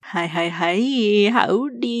Hi, hi, hi,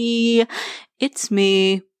 howdy. It's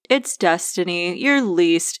me. It's Destiny, your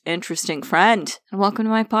least interesting friend. And welcome to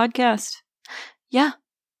my podcast. Yeah,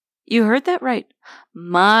 you heard that right.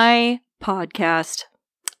 My podcast.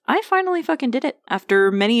 I finally fucking did it.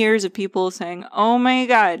 After many years of people saying, oh my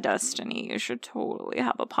god, Destiny, you should totally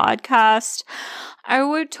have a podcast. I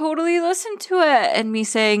would totally listen to it. And me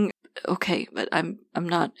saying, okay, but I'm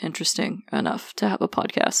not interesting enough to have a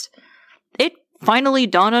podcast. It finally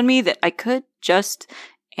dawned on me that I could just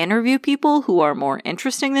interview people who are more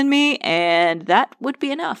interesting than me, and that would be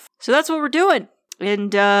enough. So that's what we're doing.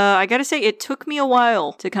 And I gotta say, it took me a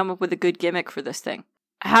while to come up with a good gimmick for this thing.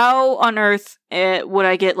 How on earth would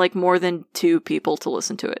I get like more than 2 people to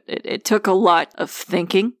listen to it? It took a lot of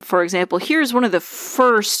thinking. For example, here's one of the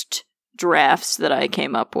first drafts that I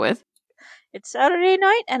came up with. It's Saturday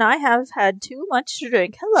night and I have had too much to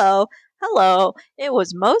drink. Hello. It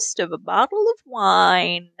was most of a bottle of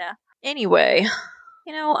wine. Anyway,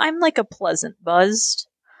 I'm like a pleasant buzzed,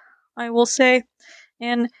 I will say.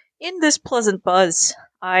 And in this pleasant buzz,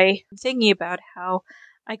 I'm thinking about how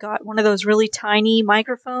I got one of those really tiny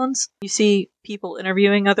microphones you see people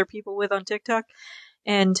interviewing other people with on TikTok.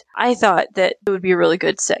 And I thought that it would be a really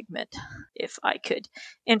good segment if I could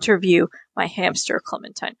interview my hamster,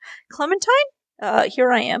 Clementine. Clementine,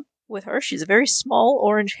 here I am with her. She's a very small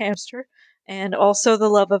orange hamster and also the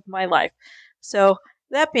love of my life. So,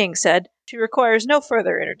 that being said, she requires no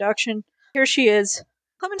further introduction. Here she is.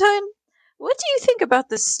 Clementine, what do you think about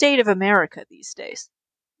the state of America these days?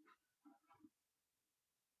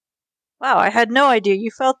 Wow, I had no idea you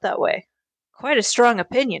felt that way. Quite a strong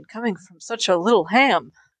opinion coming from such a little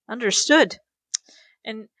ham. Understood.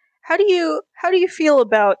 And how do you feel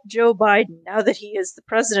about Joe Biden now that he is the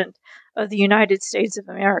president of the United States of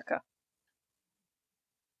America?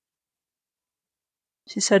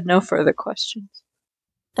 She said no further questions.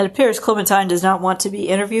 It appears Clementine does not want to be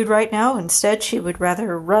interviewed right now. Instead, she would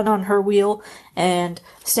rather run on her wheel and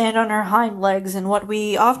stand on her hind legs in what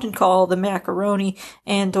we often call the macaroni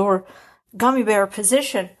and or gummy bear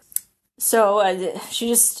position. So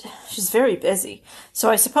she's very busy. So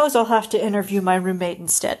I suppose I'll have to interview my roommate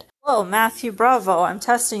instead. Hello, Matthew Bravo. I'm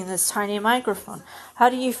testing this tiny microphone. How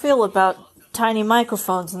do you feel about tiny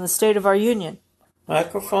microphones in the state of our union?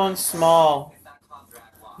 Microphone small.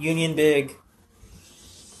 Union big.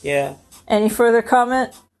 Yeah. Any further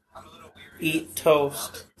comment? Eat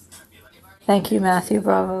toast. Thank you, Matthew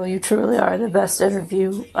Bravo. You truly are the best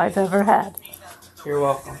interview I've ever had. You're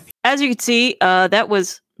welcome. As you can see, that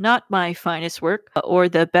was not my finest work or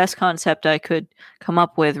the best concept I could come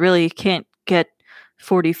up with. Really can't get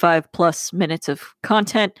 45 plus minutes of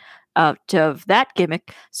content out of that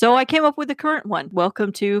gimmick. So I came up with the current one.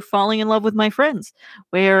 Welcome to Falling in Love with My Friends,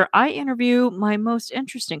 where I interview my most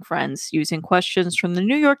interesting friends using questions from the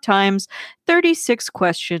New York Times, 36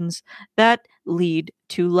 questions that lead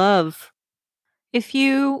to love. If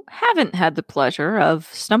you haven't had the pleasure of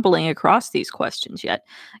stumbling across these questions yet,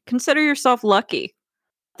 consider yourself lucky.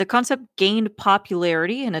 The concept gained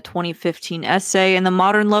popularity in a 2015 essay in the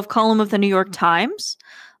Modern Love column of the New York Times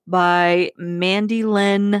by Mandy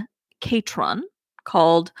Lynn Catron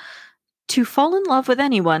called To Fall in Love with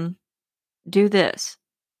Anyone, Do This.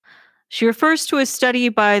 She refers to a study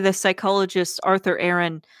by the psychologist Arthur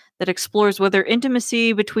Aaron that explores whether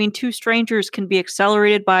intimacy between 2 strangers can be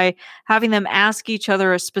accelerated by having them ask each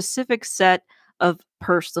other a specific set of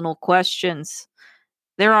personal questions.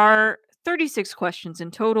 There are 36 questions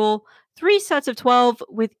in total, 3 sets of 12,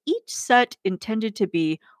 with each set intended to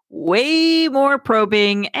be way more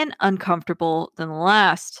probing and uncomfortable than the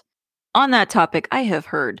last. On that topic, I have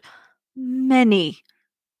heard many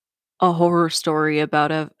a horror story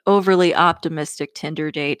about a overly optimistic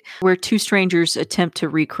Tinder date where 2 strangers attempt to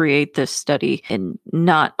recreate this study in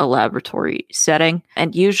not a laboratory setting.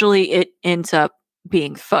 And usually it ends up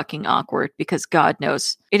being fucking awkward because God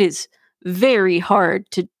knows it is very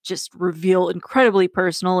hard to just reveal incredibly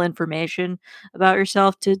personal information about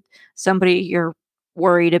yourself to somebody you're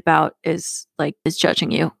worried about is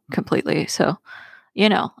judging you completely. So, you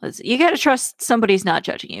got to trust somebody's not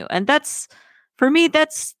judging you. And that's for me,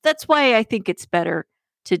 that's why I think it's better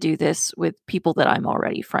to do this with people that I'm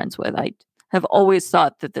already friends with. I have always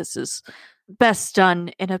thought that this is best done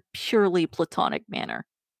in a purely platonic manner.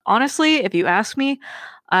 Honestly, if you ask me,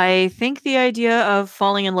 I think the idea of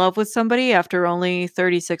falling in love with somebody after only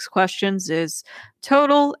 36 questions is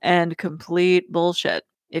total and complete bullshit.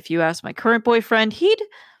 If you ask my current boyfriend, he'd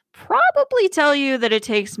probably tell you that it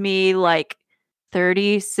takes me like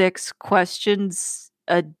 36 questions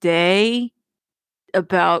a day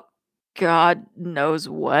about God knows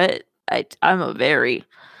what. I'm a very,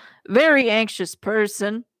 very anxious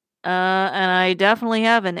person. And I definitely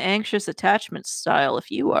have an anxious attachment style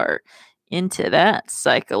if you are into that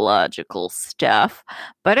psychological stuff.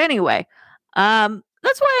 But anyway,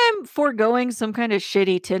 that's why I'm foregoing some kind of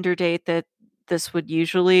shitty Tinder date that this would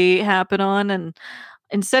usually happen on. And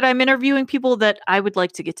instead, I'm interviewing people that I would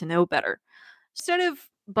like to get to know better. Instead of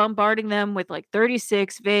bombarding them with like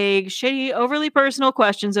 36 vague, shitty, overly personal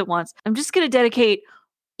questions at once, I'm just going to dedicate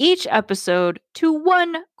each episode to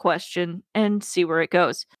one question and see where it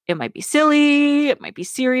goes. It might be silly, it might be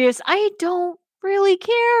serious. I don't really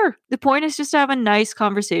care. The point is just to have a nice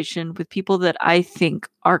conversation with people that I think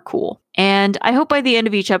are cool. And I hope by the end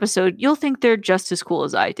of each episode, you'll think they're just as cool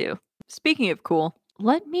as I do. Speaking of cool,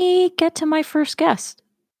 let me get to my first guest,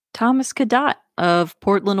 Thomas Cadott of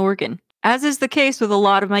Portland, Oregon. As is the case with a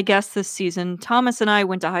lot of my guests this season, Thomas and I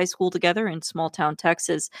went to high school together in small town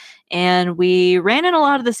Texas, and we ran in a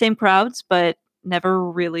lot of the same crowds, but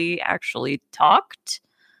never really actually talked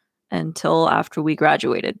until after we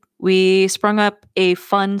graduated. We sprung up a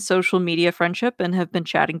fun social media friendship and have been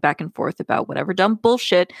chatting back and forth about whatever dumb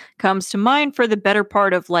bullshit comes to mind for the better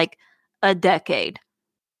part of like a decade.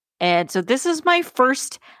 And so this is my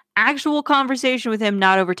first actual conversation with him,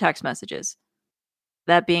 not over text messages.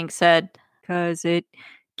 That being said, because it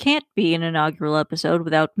can't be an inaugural episode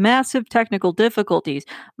without massive technical difficulties,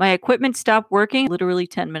 my equipment stopped working literally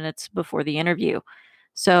 10 minutes before the interview.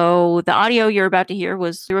 So the audio you're about to hear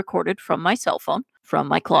was recorded from my cell phone, from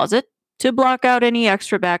my closet, to block out any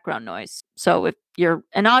extra background noise. So if you're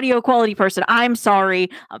an audio quality person, I'm sorry.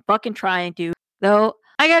 I'm fucking trying to. Though,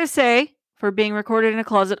 I gotta say, for being recorded in a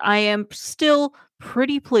closet, I am still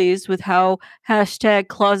pretty pleased with how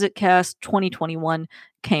 #ClosetCast2021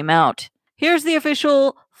 came out. Here's the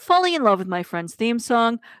official Falling in Love with My Friends theme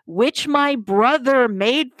song, which my brother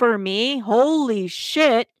made for me. Holy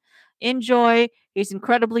shit. Enjoy. He's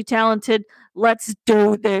incredibly talented. Let's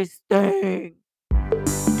do this thing.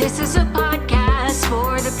 This is a podcast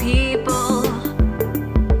for the people.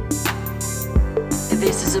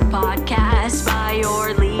 This is a podcast by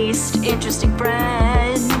your least interesting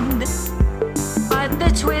friend. But the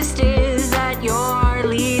twist is that your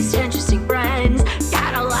least interesting friends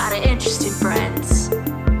got a lot of interesting friends.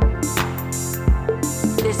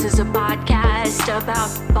 This is a podcast about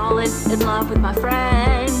falling in love with my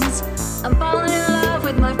friends. I'm falling in love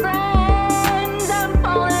with my friends. I'm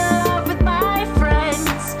falling in love with my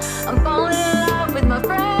friends. I'm falling in love with my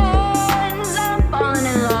friends. I'm falling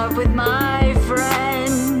in love with my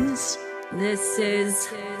friends. This is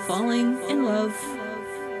Falling in Love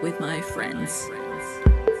with My Friends.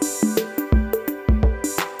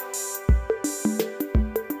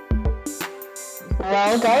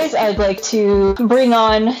 Well, guys, I'd like to bring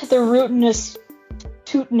on the rootinest,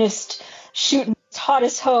 tootinest, shootinest,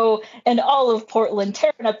 hottest hoe in all of Portland,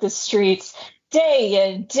 tearing up the streets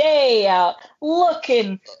day in, day out,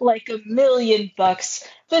 looking like $1,000,000.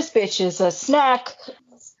 This bitch is a snack,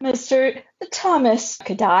 Mr. Thomas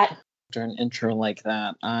Cadott. After an intro like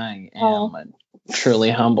that, I am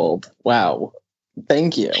truly humbled. Wow.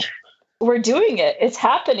 Thank you. We're doing it. It's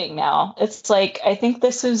happening now. It's like, I think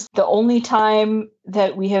this is the only time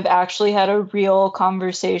that we have actually had a real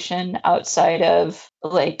conversation outside of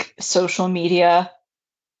like social media.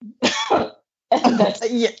 And that's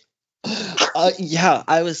Yeah,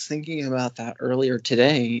 I was thinking about that earlier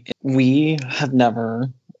today. We have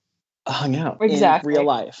never hung out in real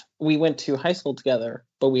life. We went to high school together,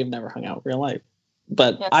 but we have never hung out in real life.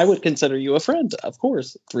 But yes. I would consider you a friend, of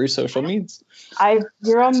course, through social means.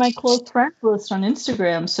 You're on my close friends list on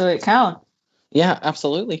Instagram, so it counts. Yeah,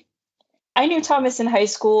 absolutely. I knew Thomas in high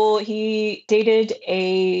school. He dated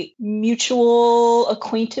a mutual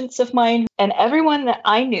acquaintance of mine, and everyone that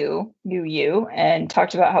I knew you and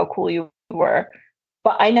talked about how cool you were,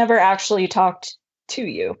 but I never actually talked to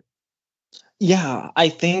you. Yeah, I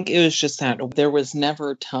think it was just that there was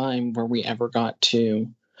never a time where we ever got to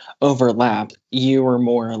overlap. You were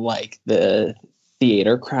more like the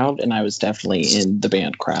theater crowd, and I was definitely in the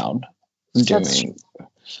band crowd doing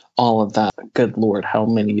all of that. Good Lord, how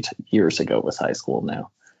many years ago was high school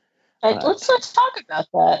now? Let's talk about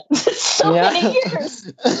that. Many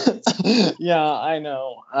years. Yeah, I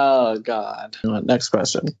know. Oh, God. Next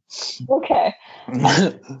question. Okay.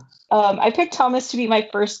 I picked Thomas to be my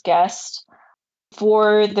first guest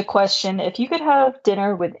for the question, if you could have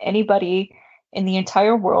dinner with anybody in the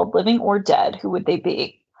entire world, living or dead, who would they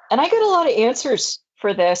be? And I got a lot of answers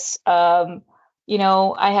for this. I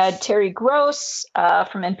had Terry Gross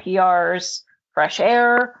from NPR's Fresh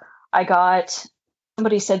Air. I got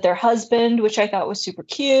somebody said their husband, which I thought was super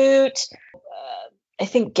cute. I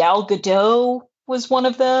think Gal Gadot was one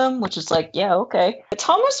of them, which is like, yeah, okay. But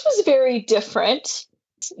Thomas was very different.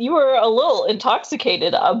 You were a little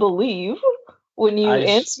intoxicated, I believe, when you I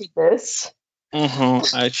answered this.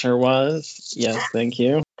 I sure was. Yes, thank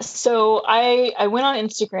you. So I went on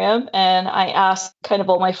Instagram and I asked kind of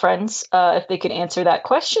all my friends if they could answer that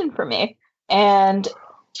question for me. And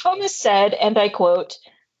Thomas said, and I quote,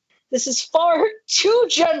 "This is far too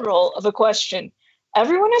general of a question.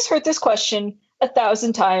 Everyone has heard this question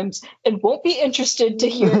 1,000 times and won't be interested to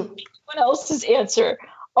hear anyone else's answer.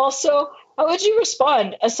 Also, how would you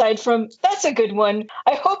respond aside from, that's a good one.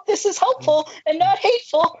 I hope this is helpful and not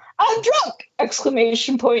hateful. I'm drunk!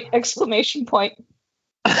 Exclamation point, exclamation point."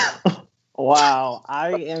 Wow,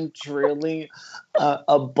 I am truly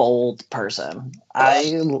a bold person.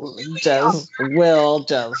 I just will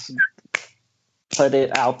just put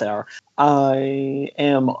it out there. I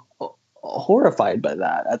am horrified by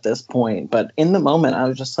that at this point, but in the moment, I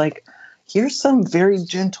was just like, here's some very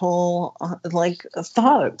gentle,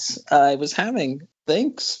 thoughts I was having.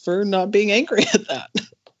 Thanks for not being angry at that.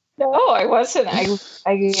 No, I wasn't.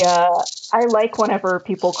 I like whenever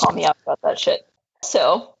people call me out about that shit.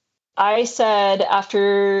 So I said,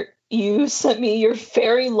 after you sent me your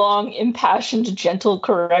very long, impassioned, gentle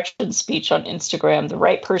correction speech on Instagram, the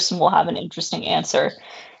right person will have an interesting answer.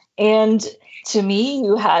 And to me,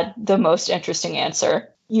 you had the most interesting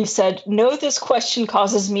answer. You said, "No, this question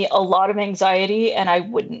causes me a lot of anxiety and I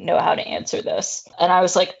wouldn't know how to answer this." And I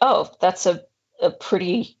was like, oh, that's a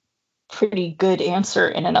pretty good answer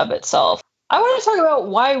in and of itself. I want to talk about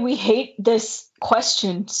why we hate this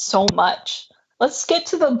question so much. Let's get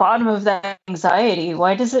to the bottom of that anxiety.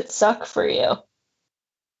 Why does it suck for you?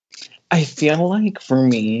 I feel like for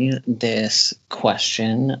me, this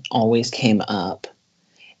question always came up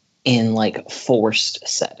in like forced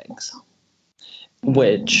settings,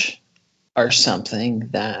 which are something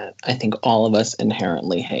that I think all of us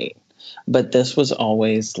inherently hate. But this was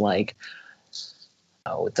always like,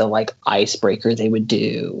 the like icebreaker they would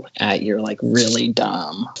do at your like really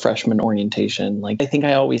dumb freshman orientation. Like, I think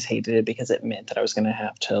I always hated it because it meant that I was going to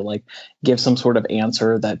have to like give some sort of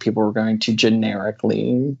answer that people were going to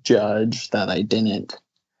generically judge that I didn't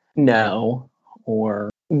know or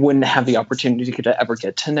wouldn't have the opportunity to ever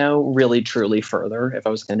get to know really truly further if I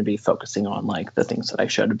was going to be focusing on like the things that I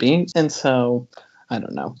should be. And so I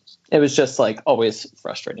don't know. It was just like always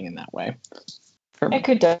frustrating in that way. I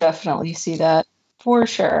could definitely see that. For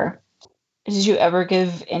sure. Did you ever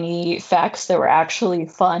give any facts that were actually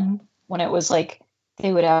fun when it was like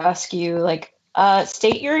they would ask you like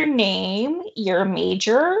state your name, your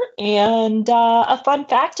major, and a fun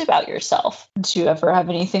fact about yourself? Did you ever have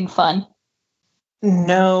anything fun?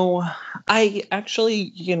 No, I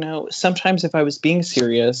actually, sometimes if I was being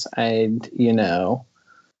serious, I'd,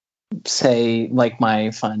 say like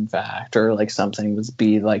my fun fact or like something would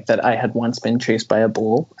be like that I had once been chased by a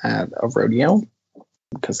bull at a rodeo,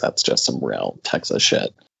 because that's just some real Texas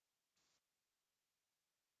shit.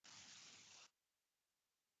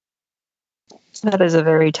 That is a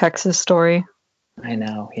very Texas story. I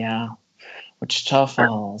know, yeah. Wichita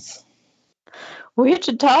Falls.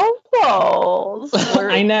 Wichita Falls.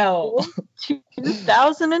 I know.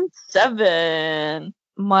 2007.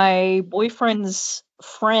 My boyfriend's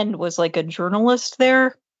friend was like a journalist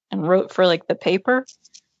there and wrote for like the paper.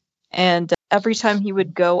 And every time he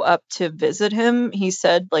would go up to visit him, he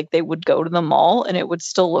said like they would go to the mall and it would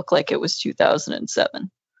still look like it was 2007.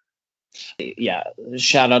 Yeah,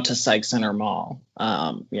 shout out to Psych Center Mall.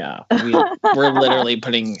 Yeah, we're literally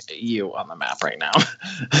putting you on the map right now.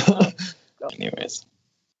 Anyways,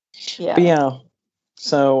 yeah. But yeah,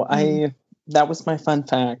 so that was my fun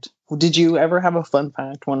fact. Did you ever have a fun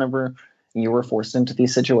fact whenever you were forced into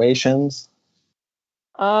these situations?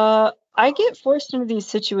 I get forced into these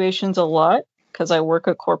situations a lot because I work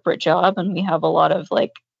a corporate job and we have a lot of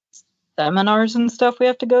like seminars and stuff we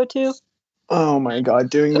have to go to. Oh my god,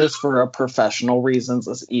 doing this for professional reasons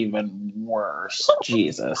is even worse.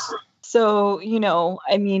 Jesus. So,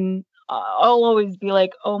 I mean, I'll always be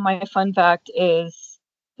like, oh, my fun fact is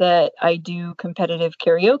that I do competitive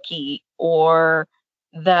karaoke, or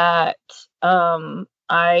that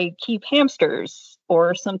I keep hamsters,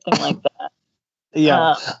 or something like that.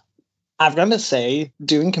 Yeah. I've got to say,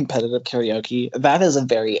 doing competitive karaoke, that is a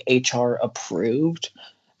very HR approved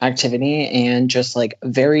activity and just like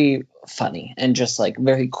very funny and just like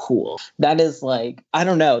very cool. That is like, I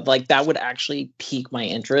don't know, like that would actually pique my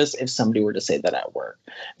interest if somebody were to say that at work,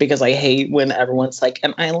 because I hate when everyone's like,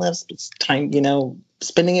 and I love time,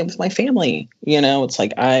 spending it with my family. It's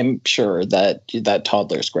like, I'm sure that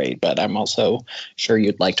toddler's great, but I'm also sure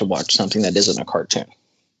you'd like to watch something that isn't a cartoon.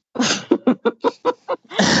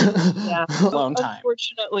 Yeah. Alone time.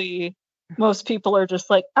 Unfortunately, Most people are just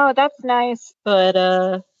like, oh, that's nice.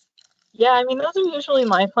 But yeah, I mean, those are usually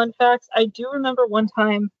my fun facts. I do remember one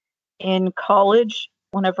time in college,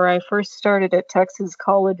 whenever I first started at Texas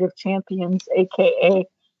College of Champions, aka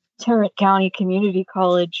Tarrant County Community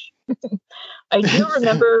College. I do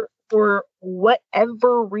remember, for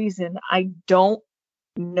whatever reason, I don't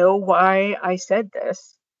know why I said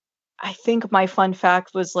this. I think my fun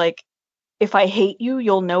fact was like, if I hate you,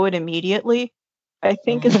 you'll know it immediately, I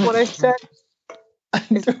think is what I said.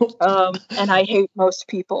 And I hate most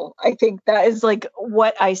people. I think that is like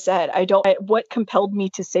what I said. What compelled me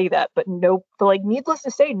to say that, but needless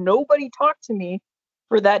to say, nobody talked to me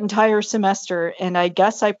for that entire semester, and I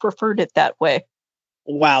guess I preferred it that way.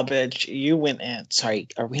 Wow, bitch, you went in. Sorry,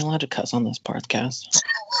 are we allowed to cuss on this podcast?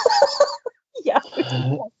 Yeah.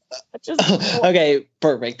 Okay,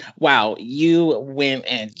 perfect. Wow, you went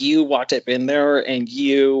and you walked up in there and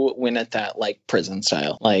you went at that like prison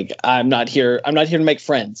style. Like, I'm not here to make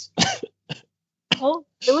friends. Well,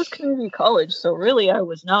 it was community college, so really I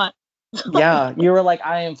was not. Yeah, you were like,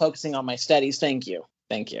 I am focusing on my studies. Thank you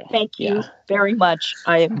Thank you very much.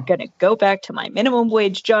 I am gonna go back to my minimum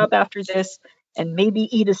wage job after this and maybe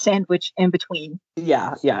eat a sandwich in between.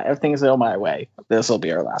 Yeah, everything's going my way. This will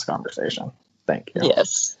be our last conversation. Thank you.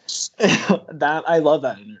 Yes. I love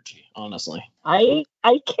that energy, honestly. I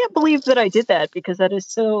can't believe that I did that, because that is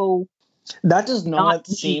so... That does not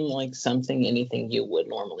seem like anything you would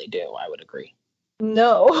normally do. I would agree.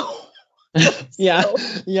 No. Yeah.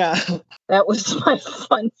 That was my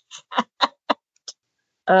fun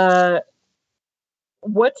fact.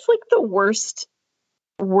 What's like the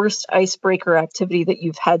worst icebreaker activity that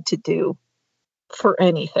you've had to do for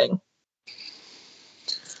anything?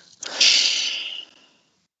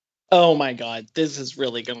 Oh my God, this is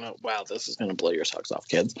gonna blow your socks off,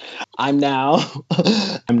 kids. I'm now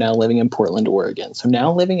living in Portland, Oregon. So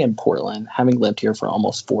now living in Portland, having lived here for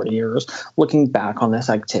almost 40 years, looking back on this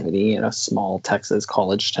activity in a small Texas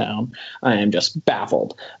college town, I am just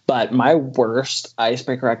baffled. But my worst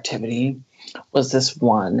icebreaker activity was this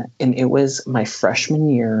one, and it was my freshman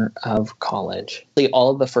year of college.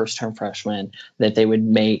 All of the first term freshmen that they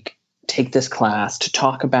would take this class to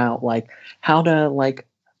talk about like how to like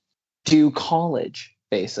do college,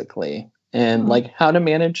 basically, and like how to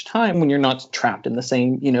manage time when you're not trapped in the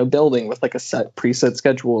same building with like a preset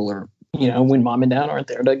schedule, or when mom and dad aren't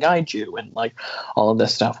there to guide you, and like all of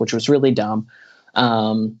this stuff, which was really dumb.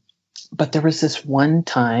 But there was this one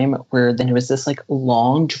time where then it was this like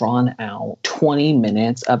long drawn out 20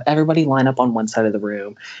 minutes of everybody line up on one side of the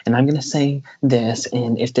room, and I'm going to say this,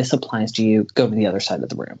 and if this applies to you, go to the other side of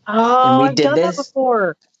the room. Oh, I've done that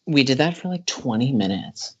before. We did that for like 20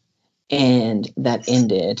 minutes. And that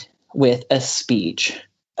ended with a speech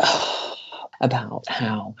about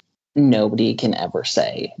how nobody can ever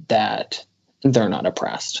say that they're not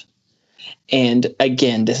oppressed. And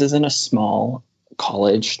again, this is in a small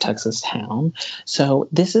college Texas town. So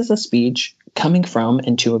this is a speech coming from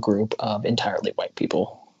and to a group of entirely white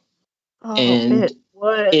people. Oh, and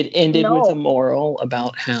it ended with a moral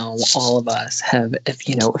about how all of us have,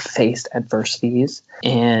 faced adversities,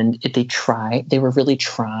 and they were really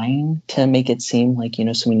trying to make it seem like,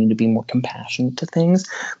 so we need to be more compassionate to things,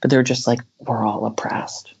 but they're just like, we're all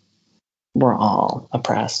oppressed.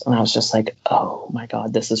 And I was just like, oh my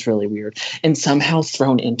God, this is really weird. And somehow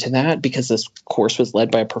thrown into that, because this course was led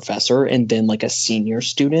by a professor and then like a senior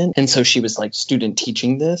student, and so she was like student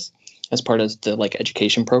teaching this as part of the like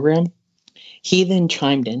education program. He then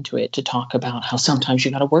chimed into it to talk about how sometimes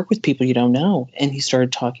you got to work with people you don't know. And he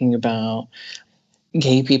started talking about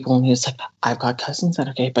gay people. And he was like, I've got cousins that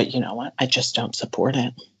are gay, but you know what? I just don't support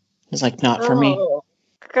it. He's like, not for me.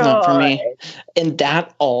 God. Not for me. And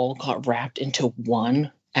that all got wrapped into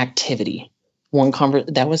one activity.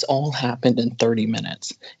 That was all happened in 30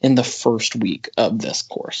 minutes in the first week of this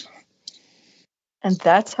course. And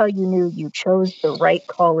that's how you knew you chose the right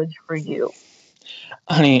college for you.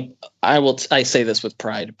 Honey, I say this with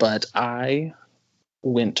pride, but I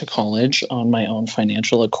went to college on my own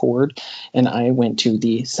financial accord, and I went to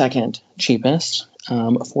the second cheapest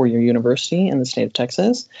four-year university in the state of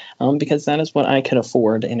Texas, because that is what I could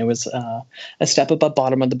afford, and it was a step above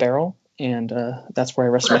bottom of the barrel, and that's where I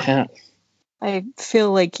rest my hat. I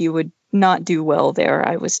feel like you would not do well there.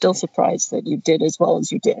 I was still surprised that you did as well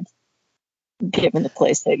as you did, given the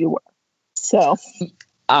place that you were. So...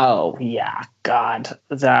 Oh, yeah. God.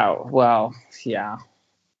 That was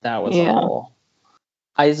awful.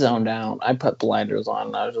 I zoned out. I put blinders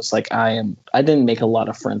on. I was just like, I didn't make a lot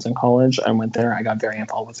of friends in college. I went there. I got very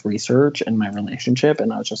involved with research and my relationship.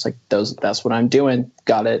 And I was just like, that's what I'm doing.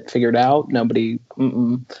 Got it figured out. Nobody.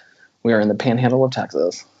 We are in the panhandle of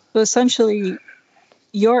Texas. So essentially,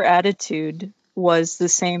 your attitude was the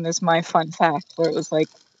same as my fun fact, where it was like,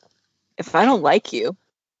 if I don't like you,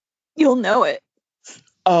 you'll know it.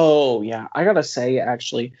 Oh, yeah. I gotta say,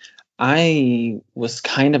 actually, I was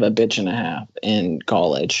kind of a bitch and a half in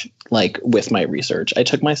college, like with my research. I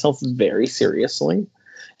took myself very seriously,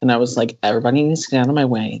 and I was like, everybody needs to get out of my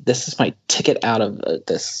way. This is my ticket out of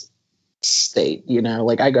this state, you know?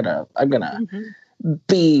 Like, I'm gonna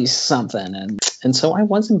be something, and so I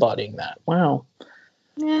was embodying that. Wow,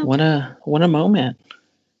 Yeah, what a moment.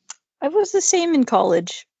 I was the same in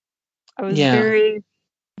college. I was Yeah. very,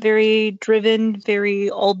 very driven, very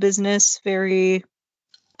all business, very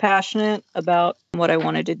passionate about what I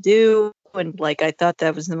wanted to do. And like, I thought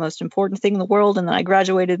that was the most important thing in the world. And then I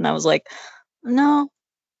graduated and I was like, no.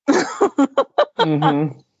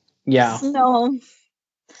 Mm-hmm. Yeah. No.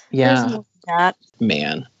 Yeah. There's more than that.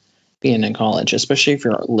 Man, being in college, especially if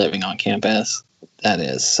you're living on campus, that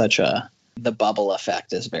is the bubble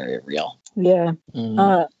effect is very real. Yeah.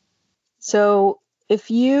 So if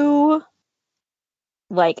you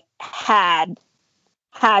like had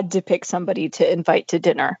to pick somebody to invite to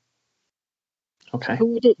dinner, Okay. who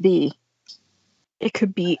would it be? It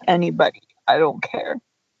could be anybody. I don't care.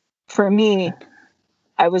 For me,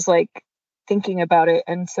 I was like thinking about it,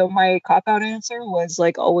 and so my cop out answer was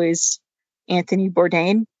like always Anthony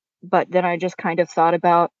Bourdain. But then I just kind of thought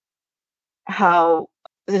about how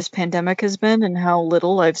this pandemic has been and how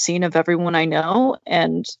little I've seen of everyone I know,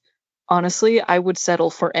 and honestly, I would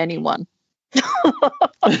settle for anyone.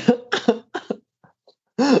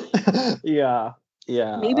 Yeah.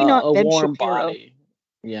 Maybe not a Ben warm Shapiro. body.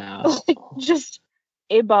 Yeah. Like, just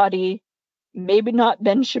a body. Maybe not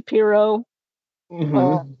Ben Shapiro,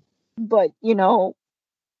 Mm-hmm. but you know,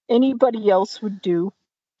 anybody else would do,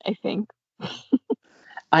 I think.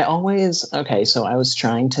 So I was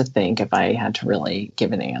trying to think if I had to really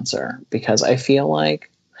give an answer, because I feel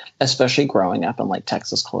like, especially growing up in like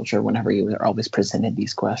Texas culture, whenever you were always presented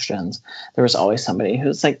these questions, there was always somebody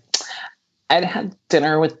who's like, I'd had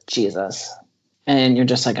dinner with Jesus. And you're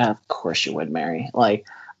just like, of course you would, Mary. Like,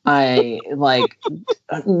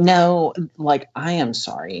 no, like, I am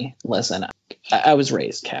sorry. Listen, I was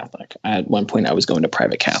raised Catholic. At one point, I was going to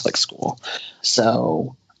private Catholic school.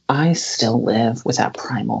 So I still live with that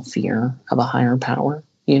primal fear of a higher power,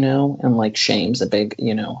 and like shame's a big,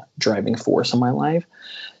 driving force in my life.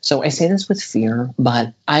 So I say this with fear,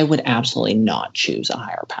 but I would absolutely not choose a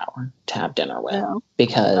higher power to have dinner with,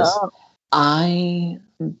 because I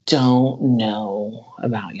don't know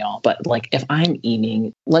about y'all, but like if I'm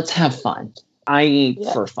eating, let's have fun. I eat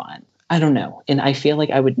for fun. I don't know. And I feel like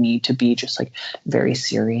I would need to be just like very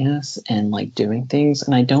serious and like doing things.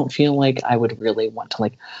 And I don't feel like I would really want to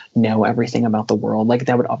like know everything about the world. Like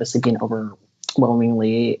that would obviously be an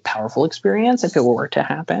overwhelmingly powerful experience if it were to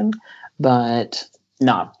happen, but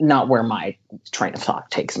not where my train of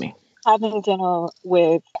thought takes me. Having dinner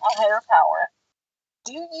with a higher power,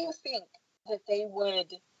 do you think that they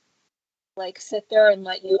would like sit there and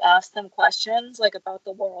let you ask them questions like about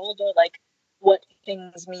the world or like what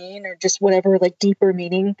things mean or just whatever like deeper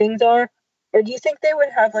meaning things are? Or do you think they would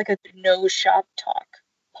have like a no shop talk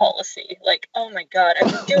policy? Like, oh my god,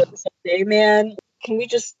 I've been doing this all day, man. Can we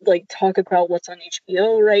just like talk about what's on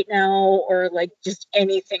HBO right now or like just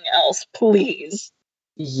anything else, please?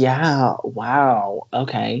 Yeah, wow.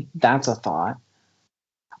 Okay, that's a thought.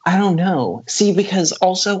 I don't know. See, because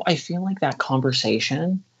also I feel like that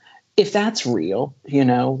conversation, if that's real,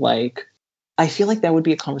 like I feel like that would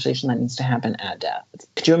be a conversation that needs to happen at death.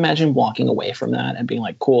 Could you imagine walking away from that and being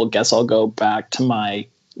like, cool, guess I'll go back to my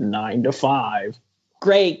 9 to 5.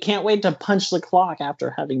 Great, can't wait to punch the clock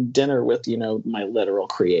after having dinner with, my literal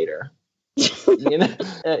creator.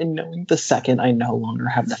 And knowing the second I no longer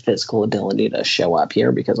have the physical ability to show up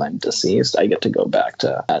here because I'm deceased, I get to go back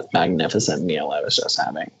to that magnificent meal I was just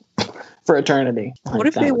having for eternity. What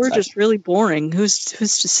if they were just really boring? Who's to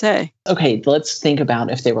say? Okay, let's think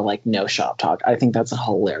about if they were like no shop talk. I think that's a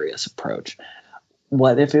hilarious approach.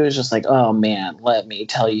 What if it was just like, oh man, let me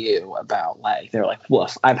tell you about like, they're like,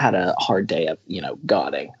 woof, I've had a hard day of,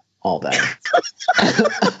 godding all day.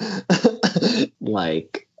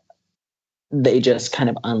 Like, they just kind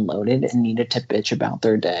of unloaded and needed to bitch about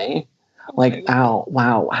their day. Like, ow,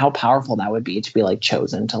 wow, how powerful that would be to be like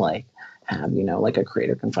chosen to like have, like a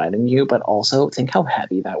creator confide in you, but also think how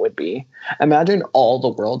heavy that would be. Imagine all the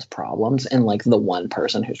world's problems and like the one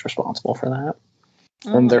person who's responsible for that.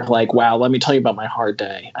 And they're like, wow, let me tell you about my hard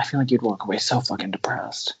day. I feel like you'd walk away so fucking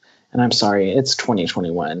depressed. And I'm sorry, it's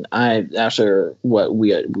 2021. After what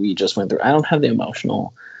we just went through, I don't have the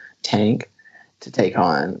emotional tank to take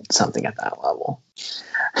on something at that level.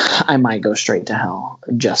 I might go straight to hell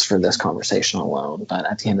just for this conversation alone, but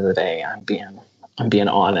at the end of the day, I'm being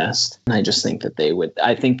honest. And I just think that they would.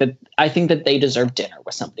 I think that they deserve dinner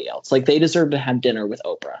with somebody else. Like, they deserve to have dinner with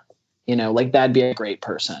Oprah. You know, like, that'd be a great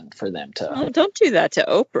person for them to. Oh, don't do that to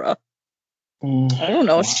Oprah. I don't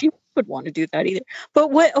know if she would want to do that either.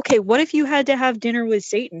 But what if you had to have dinner with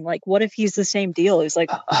Satan? Like, what if he's the same deal? He's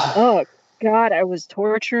like, oh God, I was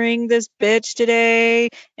torturing this bitch today,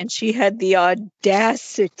 and she had the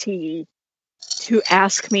audacity to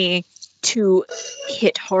ask me to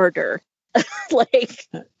hit harder. like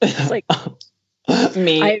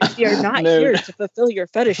Me. You're not here to fulfill your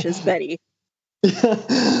fetishes, Betty.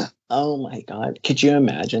 Oh my God. Could you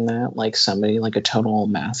imagine that? Like, somebody, like a total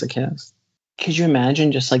masochist? Could you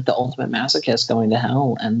imagine just like the ultimate masochist going to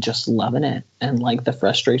hell and just loving it, and like the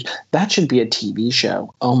frustration? That should be a TV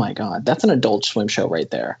show. Oh my God. That's an Adult Swim show right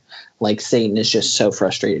there. Like, Satan is just so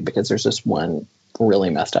frustrated because there's this one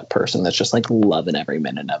really messed up person that's just like loving every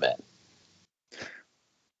minute of it.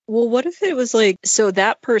 Well, what if it was like, so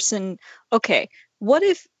that person, okay, what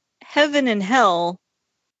if heaven and hell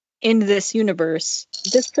in this universe,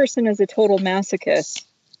 this person is a total masochist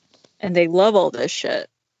and they love all this shit?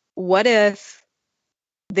 What if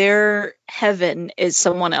their heaven is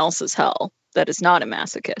someone else's hell that is not a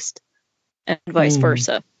masochist, and vice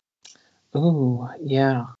versa? Ooh,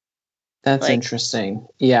 yeah. That's Like, interesting.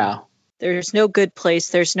 Yeah. There's no good place.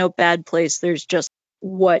 There's no bad place. There's just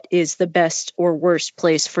what is the best or worst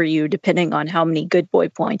place for you, depending on how many good boy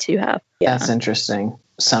points you have. Yeah. That's interesting.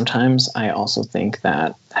 Sometimes I also think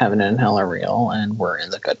that heaven and hell are real and we're in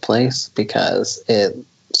the good place, because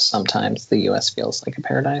sometimes the US feels like a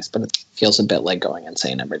paradise, but it feels a bit like going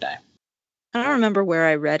insane every day. I don't remember where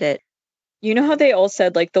I read it. You know how they all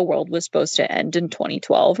said like the world was supposed to end in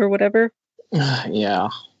 2012 or whatever? Yeah.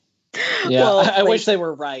 Well, I wish they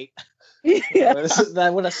were right. Yeah.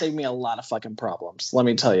 That would have saved me a lot of fucking problems. Let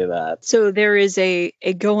me tell you that. So there is a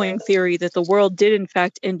going theory that the world did in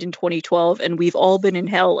fact end in 2012, and we've all been in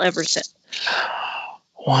hell ever since.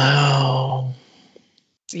 Wow.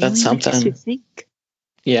 Really That's something. makes you think.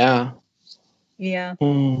 Yeah. Yeah.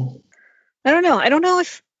 Mm. I don't know. I don't know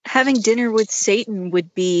if having dinner with Satan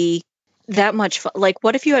would be that much fun. Like,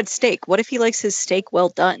 what if you had steak? What if he likes his steak well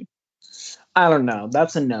done? I don't know.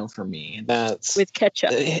 That's a no for me. That's with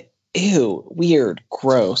ketchup. Ew, weird,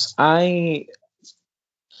 gross. I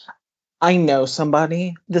know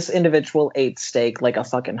somebody. This individual ate steak like a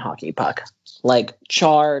fucking hockey puck. Like,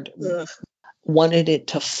 charred. Ugh. Wanted it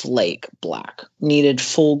to flake black. Needed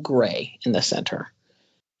full gray in the center.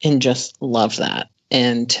 And just loved that.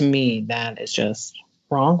 And to me, that is just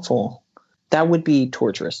wrongful. That would be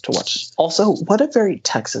torturous to watch. Also, what a very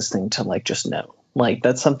Texas thing to like just know. Like,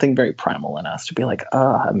 that's something very primal in us to be like,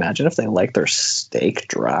 imagine if they like their steak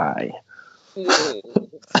dry.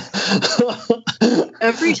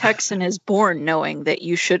 Every Texan is born knowing that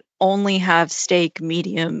you should only have steak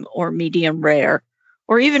medium or medium rare,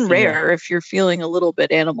 or even rare if you're feeling a little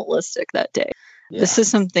bit animalistic that day. Yeah. This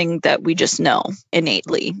is something that we just know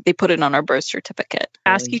innately. They put it on our birth certificate.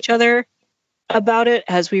 Ask each other about it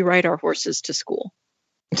as we ride our horses to school.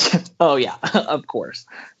 Oh yeah, of course.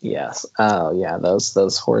 Yes. Oh yeah,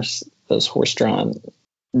 those horse-drawn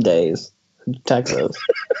days in Texas.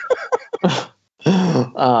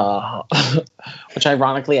 Which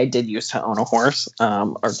ironically I did used to own a horse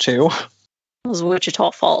or two. It was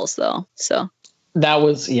Wichita Falls though, so that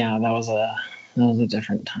was a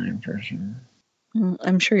different time for sure.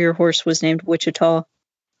 I'm sure your horse was named Wichita,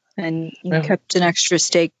 and you kept an extra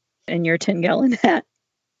steak in your 10-gallon hat.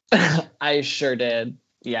 I sure did.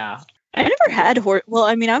 Yeah. I never had horse. Well,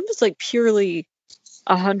 I mean, I'm just like purely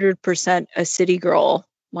 100% a city girl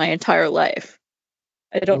my entire life.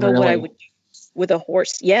 I don't know what I would do with a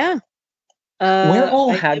horse. Yeah. Where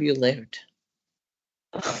all have you lived?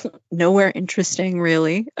 Nowhere interesting,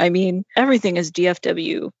 really. I mean, everything is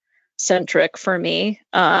DFW centric for me.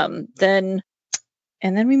 Then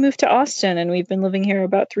we moved to Austin, and we've been living here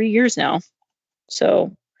about 3 years now.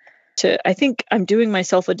 So I think I'm doing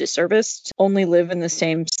myself a disservice to only live in the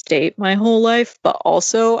same state my whole life, but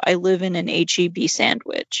also I live in an HEB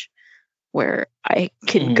sandwich where I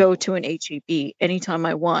can go to an HEB anytime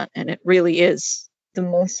I want, and it really is the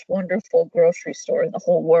most wonderful grocery store in the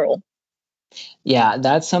whole world. Yeah,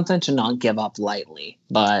 that's something to not give up lightly.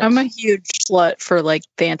 But I'm a huge slut for like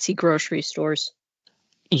fancy grocery stores.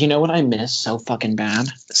 You know what I miss so fucking bad?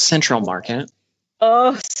 Central Market.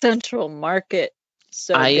 Oh, Central Market.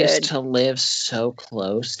 So I good. used to live so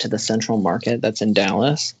close to the Central Market that's in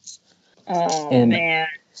Dallas. Oh, man.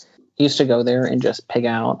 I used to go there and just pig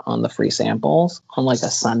out on the free samples on like a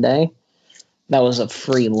Sunday. That was a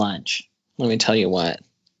free lunch. Let me tell you what.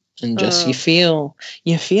 And just Uh.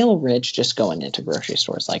 you feel rich just going into grocery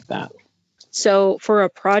stores like that. So for a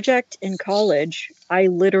project in college, I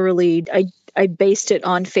literally I based it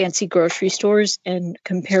on fancy grocery stores and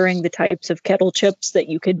comparing the types of kettle chips that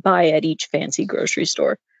you could buy at each fancy grocery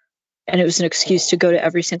store. And it was an excuse to go to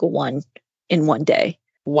every single one in one day.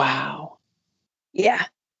 Wow. Yeah,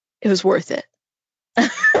 it was worth it.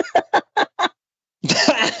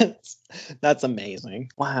 That's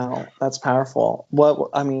amazing. Wow, that's powerful. What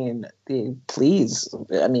what a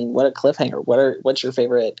cliffhanger. What's your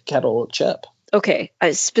favorite kettle chip? Okay,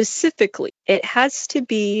 specifically, it has to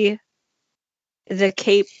be the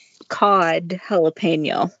Cape Cod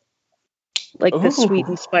jalapeno, like the sweet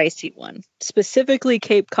and spicy one. Specifically,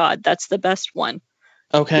 Cape Cod. That's the best one.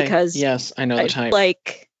 Okay. Because yes, I know the type.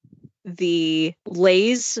 Like the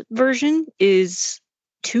Lay's version is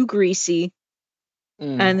too greasy,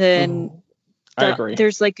 and then I agree.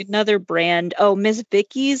 there's like another brand. Oh, Miss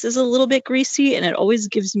Vicky's is a little bit greasy, and it always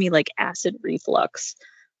gives me like acid reflux.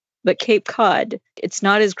 But Cape Cod, it's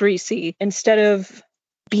not as greasy. Instead of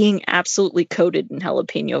being absolutely coated in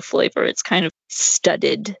jalapeno flavor, it's kind of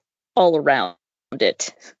studded all around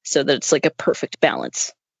it so that it's like a perfect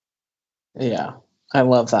balance. Yeah, I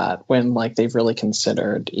love that when like they've really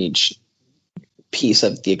considered each piece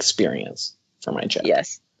of the experience for my chip.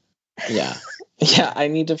 Yes. Yeah. Yeah, I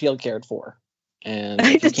need to feel cared for. And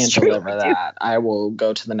if you can't deliver that, I will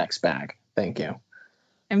go to the next bag. Thank you.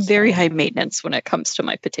 I'm very high maintenance when it comes to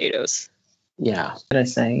my potatoes. Yeah. I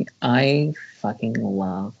say I fucking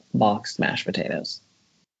love boxed mashed potatoes.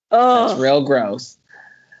 Oh, that's real gross.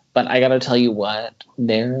 But I gotta tell you what,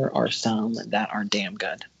 there are some that are damn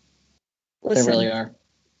good. Listen, they really are.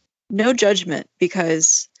 No judgment,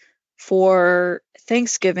 because for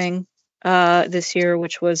Thanksgiving this year,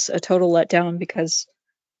 which was a total letdown because,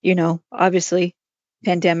 obviously,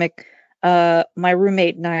 pandemic, my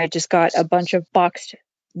roommate and I just got a bunch of boxed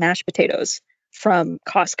mashed potatoes from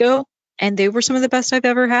Costco, and they were some of the best I've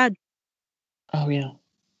ever had. Oh, yeah.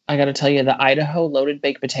 I got to tell you, the Idaho loaded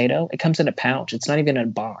baked potato, it comes in a pouch. It's not even in a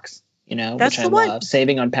box, That's which I one. love.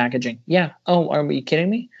 Saving on packaging. Yeah. Oh, are you kidding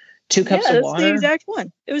me? 2 cups of water. That's the exact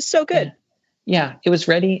one. It was so good. Yeah, it was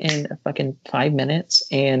ready in fucking 5 minutes.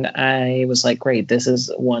 And I was like, great, this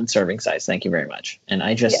is one serving size. Thank you very much. And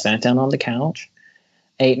I just sat down on the couch,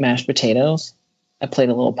 ate mashed potatoes. I played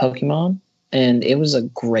a little Pokemon, and it was a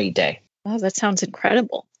great day. Oh, that sounds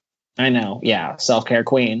incredible. I know. Yeah. Self-care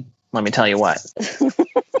queen. Let me tell you what. To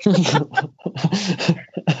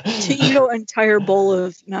eat an entire bowl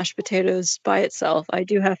of mashed potatoes by itself, I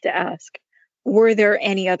do have to ask, were there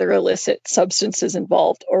any other illicit substances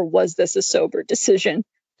involved, or was this a sober decision?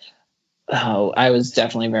 Oh, I was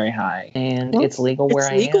definitely very high. And it's legal where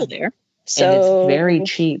I am. It's legal there. So... And it's very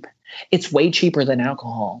cheap. It's way cheaper than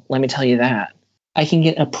alcohol. Let me tell you that. I can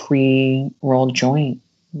get a pre-rolled joint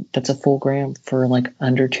that's a full gram for like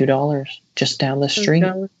under $2 just down the street.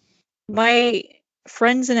 My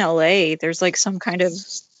friends in LA, there's like some kind of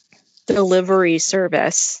delivery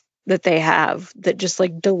service that they have that just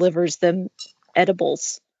like delivers them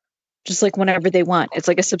edibles just like whenever they want. It's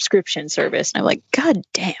like a subscription service. And I'm like, God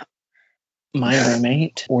damn. My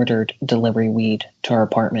roommate ordered delivery weed to our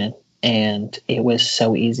apartment, and it was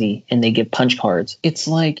so easy. And they give punch cards. It's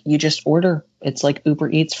like you just order. It's like Uber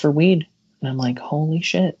Eats for weed. And I'm like, holy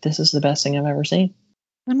shit, this is the best thing I've ever seen.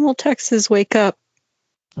 When will Texas wake up?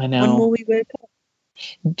 I know. When will we wake up?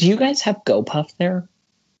 Do you guys have GoPuff there?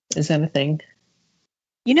 Is that a thing?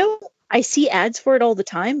 I see ads for it all the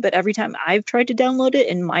time, but every time I've tried to download it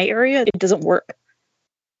in my area, it doesn't work.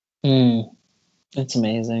 It's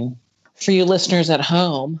amazing. For you listeners at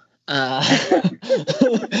home,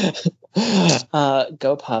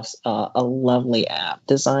 GoPuff's a lovely app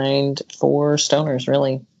designed for stoners,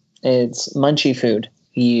 really. It's munchy food.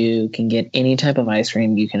 You can get any type of ice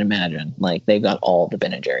cream you can imagine. Like, they've got all the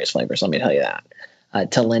Ben & Jerry's flavors, let me tell you that.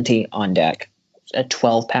 Talenti on deck. A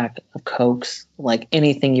 12-pack of Cokes, like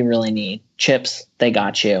anything you really need. Chips, they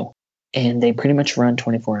got you. And they pretty much run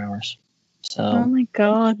 24 hours. So. Oh my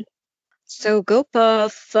God. So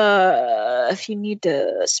GoPuff, if you need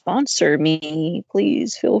to sponsor me,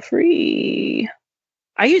 please feel free.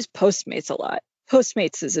 I use Postmates a lot.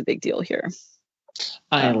 Postmates is a big deal here.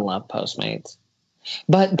 I love Postmates.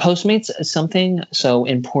 But Postmates is something, so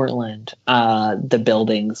in Portland, the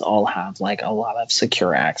buildings all have like a lot of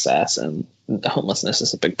secure access, and homelessness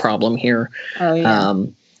is a big problem here. Oh, yeah.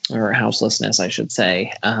 Or houselessness, I should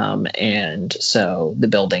say. And so the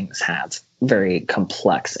buildings have very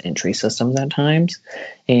complex entry systems at times.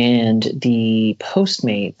 And the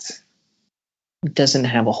Postmates doesn't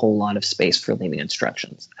have a whole lot of space for leaving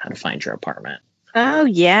instructions how to find your apartment. Oh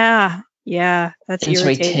yeah, that's And so I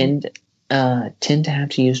irritating. tend to have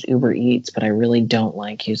to use Uber Eats, but I really don't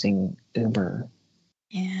like using Uber.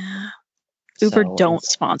 Yeah, Uber So don't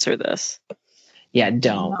sponsor this. Yeah, I'm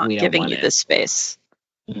don't. not We don't giving want you it. this space.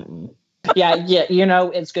 Mm-mm. Yeah,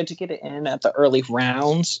 it's good to get it in at the early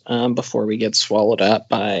rounds before we get swallowed up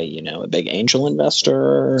by, a big angel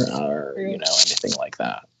investor or, anything like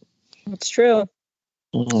that. It's true.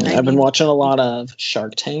 I've been watching a lot of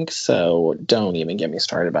Shark Tank, so don't even get me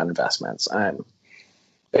started about investments. I'm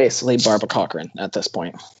basically Barbara Cochran at this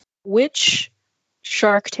point. Which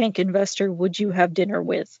Shark Tank investor would you have dinner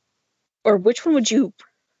with? Or which one would you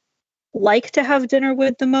like to have dinner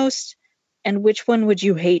with the most? And which one would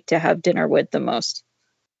you hate to have dinner with the most?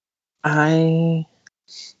 Let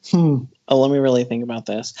me really think about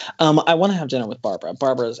this. I want to have dinner with Barbara.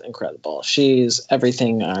 Barbara's incredible. She's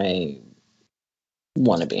everything I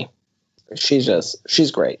want to be.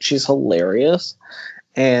 She's great. She's hilarious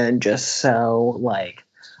and just so like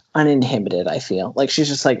uninhibited. I feel like she's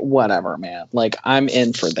just like, whatever, man. Like, I'm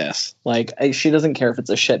in for this. Like, she doesn't care if it's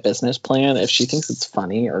a shit business plan. If she thinks it's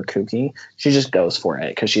funny or kooky, she just goes for it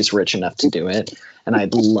because she's rich enough to do it. And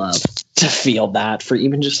I'd love to feel that for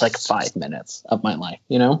even just like 5 minutes of my life,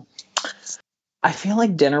 I feel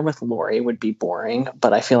like dinner with Lori would be boring,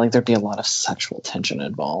 but I feel like there'd be a lot of sexual tension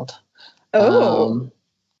involved. Oh.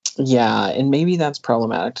 Yeah, and maybe that's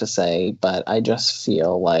problematic to say, but I just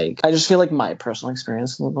feel like my personal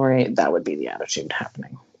experience with Lori, that would be the attitude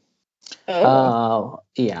happening.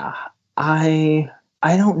 Yeah. I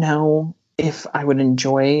don't know if I would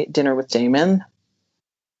enjoy dinner with Damon.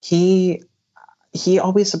 He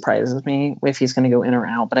always surprises me if he's going to go in or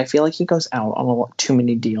out, but I feel like he goes out on a lot too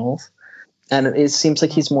many deals. And it seems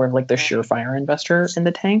like he's more of like the surefire investor in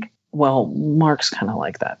the tank. Well, Mark's kind of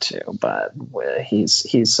like that too, but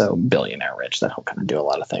he's so billionaire rich that he'll kind of do a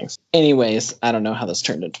lot of things. Anyways, I don't know how this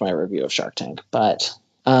turned into my review of Shark Tank, but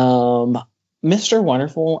Mr.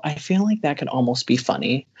 Wonderful, I feel like that could almost be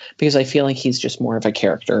funny because I feel like he's just more of a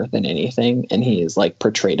character than anything, and he is like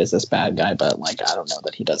portrayed as this bad guy, but like I don't know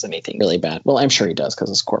that he does anything really bad. Well, I'm sure he does because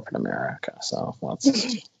it's corporate America. So let's,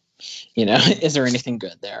 is there anything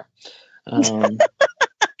good there?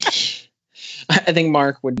 I think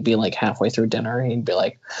Mark would be like halfway through dinner. He'd be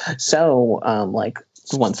like, so, like,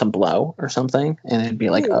 want some blow or something? And it'd be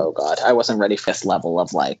like, oh God, I wasn't ready for this level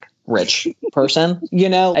of like rich person.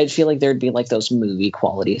 I'd feel like there'd be like those movie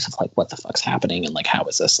qualities of like, what the fuck's happening? And like, how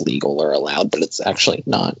is this legal or allowed? But it's actually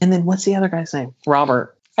not. And then what's the other guy's name?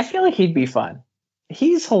 Robert. I feel like he'd be fun.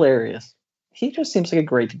 He's hilarious. He just seems like a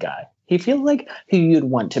great guy. He feels like who you'd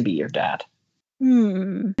want to be your dad. I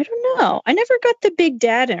don't know. I never got the big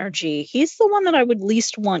dad energy. He's the one that I would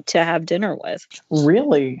least want to have dinner with.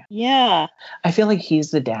 Really? Yeah. I feel like he's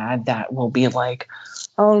the dad that will be like,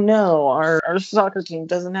 oh no, our soccer team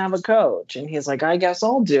doesn't have a coach. And he's like, I guess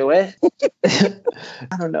I'll do it.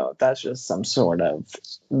 I don't know if that's just some sort of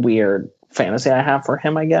weird fantasy I have for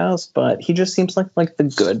him, I guess, but he just seems like the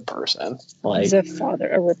good person. Like, he's a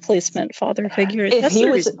replacement father figure. That's the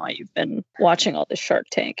reason why you've been watching all the Shark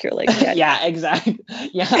Tank. You're like, yeah, exactly.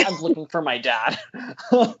 Yeah, I'm looking for my dad.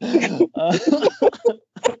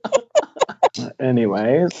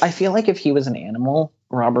 Anyways, I feel like if he was an animal,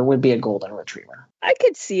 Robert would be a golden retriever. I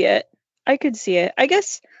could see it. I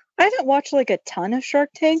guess I haven't watched like a ton of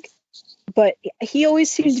Shark Tank, but he always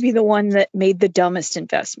seemed to be the one that made the dumbest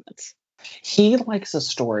investments. He likes a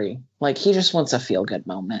story. Like, he just wants a feel-good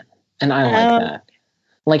moment. And I like that.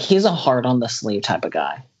 Like, he's a hard on the sleeve type of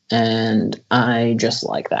guy. And I just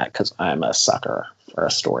like that because I'm a sucker for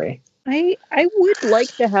a story. I would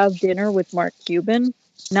like to have dinner with Mark Cuban,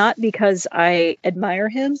 not because I admire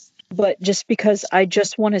him, but just because I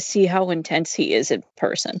just want to see how intense he is in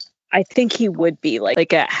person. I think he would be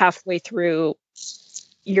like a halfway through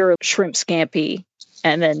your shrimp scampi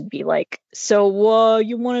and then be like, so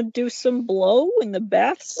you want to do some blow in the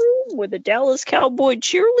bathroom with a Dallas Cowboy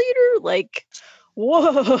cheerleader? Like,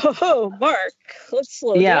 whoa, Mark, let's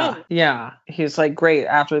slow down. Yeah. He's like, great,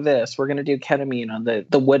 after this, we're going to do ketamine on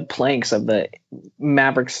the wood planks of the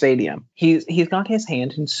Maverick Stadium. He's got his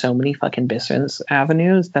hand in so many fucking business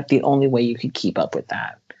avenues that the only way you could keep up with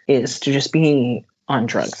that is to just be on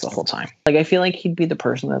drugs the whole time. Like, I feel like he'd be the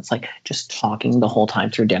person that's like just talking the whole time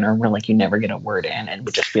through dinner where like you never get a word in and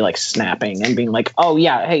would just be like snapping and being like, oh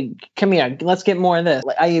yeah, hey, come here, let's get more of this.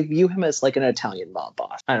 Like, I view him as like an Italian mob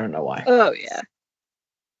boss. I don't know why. Oh yeah.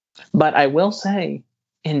 But I will say,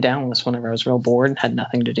 in Dallas, whenever I was real bored and had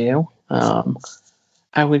nothing to do,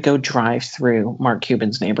 I would go drive through Mark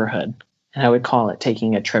Cuban's neighborhood and I would call it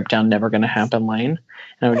taking a trip down Never Gonna Happen Lane.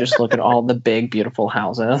 And I would just look at all the big, beautiful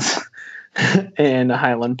houses in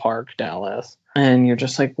Highland Park, Dallas. And you're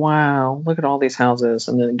just like, wow, look at all these houses.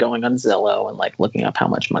 And then going on Zillow and like looking up how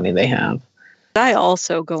much money they have. I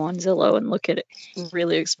also go on Zillow and look at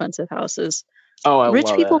really expensive houses. Oh, I Rich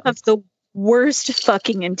love people it. have the worst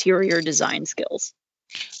fucking interior design skills.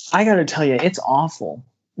 I gotta tell you, it's awful.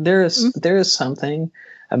 There is something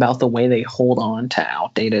about the way they hold on to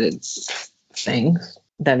outdated things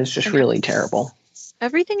that is just really terrible.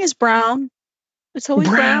 Everything is brown. It's always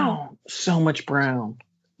brown. So much brown.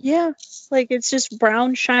 Yeah, like it's just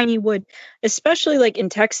brown, shiny wood, especially like in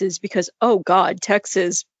Texas because, oh God,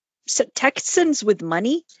 Texans with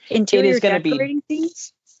money, interior decorating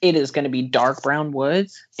things. It is going to be dark brown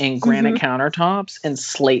woods and granite countertops and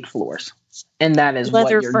slate floors. And that is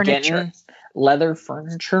leather what you're furniture. Getting. Leather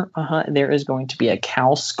furniture. There is going to be a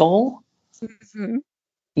cow skull. Mm-hmm.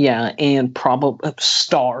 Yeah, and probably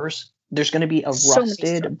stars. There's going to be a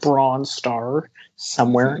rusted bronze star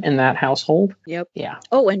somewhere in that household. Yep. Yeah.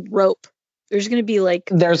 Oh, and rope. There's going to be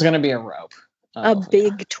a rope. A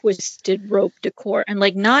big twisted rope decor. And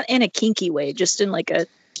like not in a kinky way, just in like a...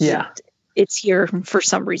 Yeah. It's here for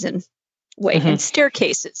some reason way. Mm-hmm. And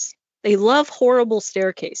staircases. They love horrible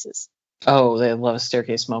staircases. Oh, they love a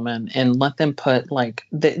staircase moment, and let them put like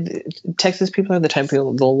the Texas people are the type of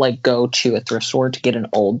people they'll like go to a thrift store to get an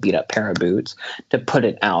old beat up pair of boots to put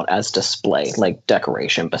it out as display, like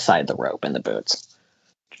decoration beside the rope and the boots.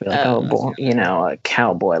 Be like, oh boy, a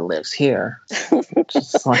cowboy lives here.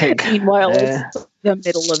 Just like meanwhile, it's the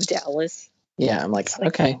middle of Dallas. Yeah, I'm like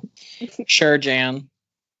okay, sure, Jan.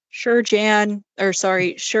 Sure, Jan, or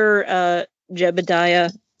sorry, sure,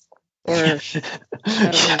 Jebediah, or.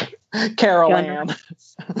 Carol Ann.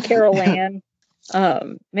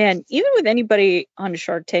 Man, even with anybody on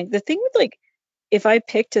Shark Tank, the thing with like, if I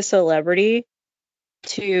picked a celebrity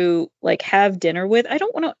to like have dinner with, I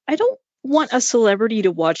don't want a celebrity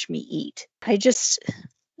to watch me eat.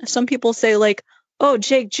 Some people say like, oh,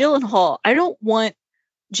 Jake Gyllenhaal. I don't want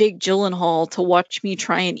Jake Gyllenhaal to watch me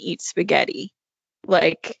try and eat spaghetti.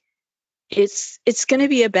 Like, it's going to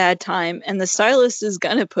be a bad time, and the stylist is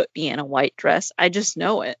going to put me in a white dress. I just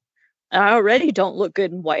know it. I already don't look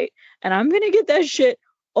good in white, and I'm going to get that shit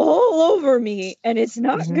all over me, and it's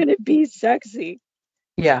not going to be sexy.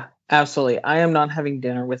 Yeah, absolutely. I am not having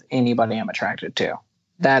dinner with anybody I'm attracted to.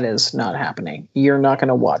 That is not happening. You're not going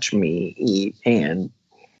to watch me eat and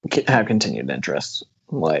have continued interest.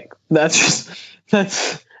 Like, that's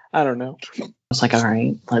I don't know. It's like, all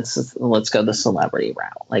right, let's go the celebrity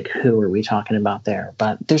route. Like, who are we talking about there?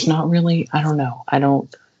 But there's not really, I don't know.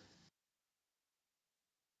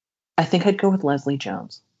 I think I'd go with Leslie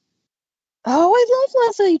Jones. Oh, I love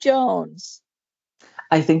Leslie Jones.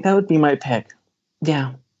 I think that would be my pick.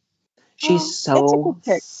 Yeah. She's so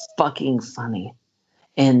fucking funny.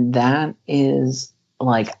 And that is,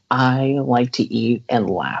 like, I like to eat and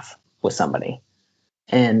laugh with somebody.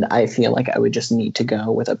 And I feel like I would just need to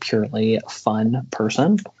go with a purely fun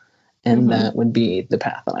person. And that would be the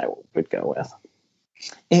path that I would go with.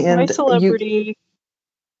 And my celebrity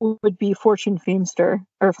would be Fortune Feimster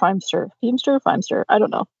or Feimster. Feimster or Feimster? I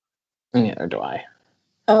don't know. Neither do I.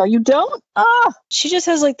 Oh, you don't? She just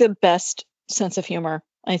has like the best sense of humor,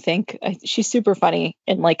 I think. She's super funny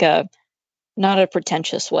in like not a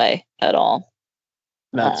pretentious way at all.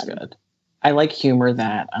 That's good. I like humor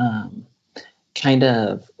that kind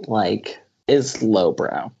of like is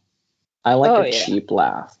lowbrow. I like a cheap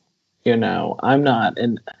laugh. I'm not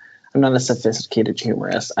a sophisticated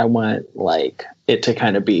humorist. I want like it to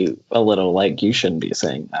kind of be a little like you shouldn't be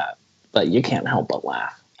saying that, but you can't help but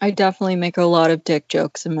laugh. I definitely make a lot of dick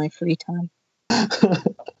jokes in my free time.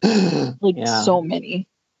 So many.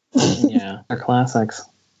 Yeah, they're classics.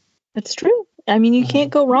 That's true. I mean, you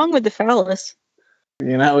can't go wrong with the phallus.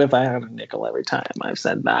 If I had a nickel every time I've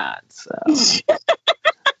said that. So.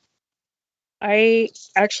 I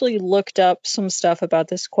actually looked up some stuff about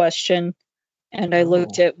this question, and I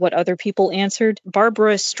looked at what other people answered.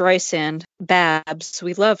 Barbara Streisand, Babs,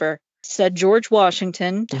 we love her, said George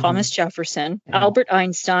Washington, Thomas Jefferson, Albert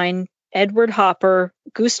Einstein, Edward Hopper,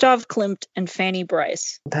 Gustav Klimt, and Fanny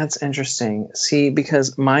Brice. That's interesting. See,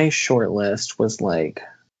 because my short list was like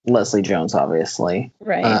Leslie Jones, obviously.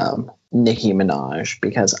 Right. Nicki Minaj,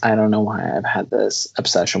 because I don't know why I've had this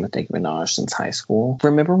obsession with Nicki Minaj since high school.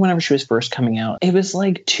 Remember whenever she was first coming out? It was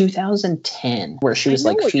like 2010 where she was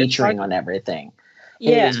like featuring on everything.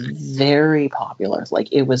 Yeah. It was very popular.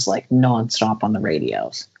 Like it was like nonstop on the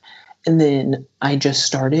radios. And then I just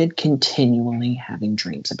started continually having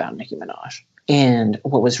dreams about Nicki Minaj. And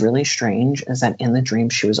what was really strange is that in the dream,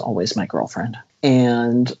 she was always my girlfriend.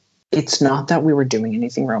 And It's not that we were doing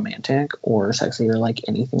anything romantic or sexy or like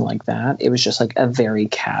anything like that. It was just like a very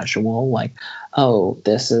casual, like, oh,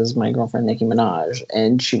 this is my girlfriend Nicki Minaj.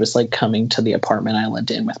 And she was like coming to the apartment I lived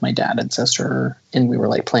in with my dad and sister. And we were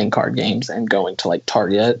like playing card games and going to like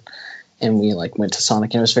Target. And we like went to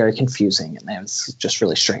Sonic, and it was very confusing. And it was just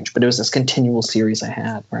really strange. But it was this continual series I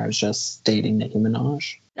had where I was just dating Nicki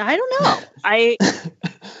Minaj. I don't know. I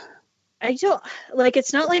don't like,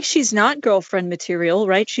 it's not like she's not girlfriend material,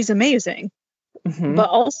 right? She's amazing. Mhm. But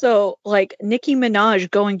also, like, Nicki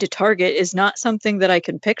Minaj going to Target is not something that I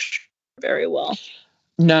can picture very well.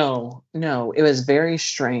 No, it was very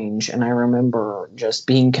strange. And I remember just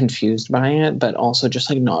being confused by it, but also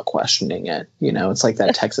just like not questioning it. You know, it's like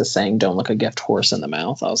that Texas saying, don't look a gift horse in the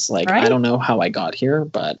mouth. I was like, Right? I don't know how I got here,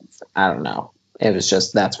 but I don't know. It was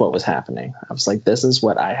just, that's what was happening. I was like, this is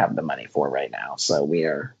what I have the money for right now. So we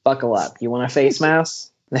are, buckle up. You want a face mask?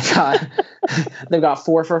 They've got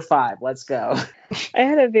 4 for $5. Let's go. I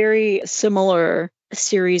had a very similar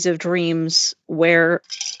series of dreams where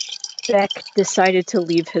Beck decided to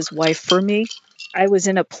leave his wife for me. I was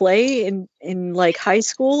in a play in like high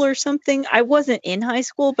school or something. I wasn't in high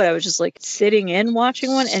school, but I was just like sitting in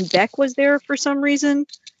watching one, and Beck was there for some reason.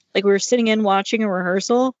 Like, we were sitting in watching a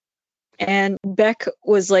rehearsal, and Beck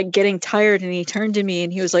was like getting tired, and he turned to me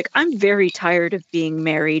and he was like, I'm very tired of being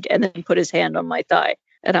married, and then put his hand on my thigh.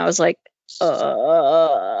 And I was like,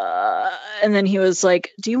 and then he was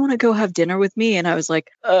like, do you want to go have dinner with me? And I was like,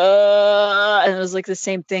 and it was like the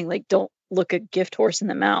same thing, like, don't look a gift horse in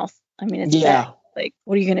the mouth. I mean, it's Yeah. Beck. Like,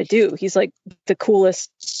 what are you gonna do? He's like the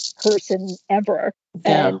coolest person ever.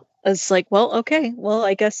 Yeah. And I was like, well, okay, well,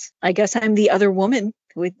 I guess I'm the other woman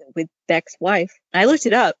with Beck's wife. I looked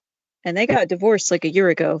it up, and they got divorced like a year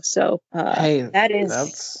ago. So Hey, that is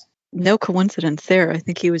that's, no coincidence there. I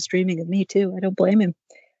think he was dreaming of me too. I don't blame him.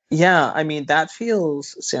 yeah, I mean, that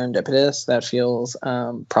feels serendipitous. That feels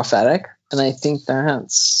prophetic. And I think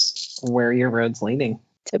that's where your road's leading.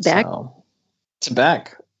 To Beck, So, to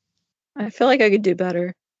Beck. I feel like I could do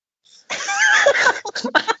better.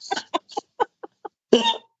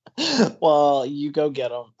 Well, you go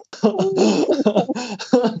get him. Put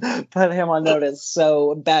him on notice.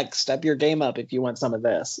 So, Beck, step your game up if you want some of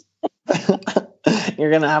this. You're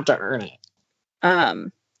going to have to earn it.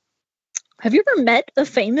 Have you ever met a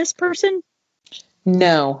famous person?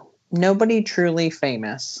 No, nobody truly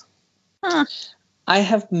famous. Huh. I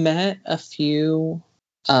have met a few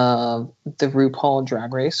of the RuPaul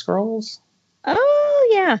Drag Race girls, Oh,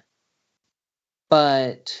 yeah.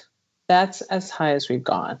 but that's as high as we've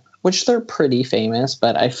gone, which they're pretty famous,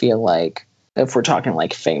 but I feel like if we're talking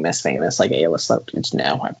like famous, like A-list celebrities,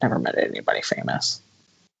 no, I've never met anybody famous.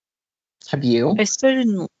 Have you? I stood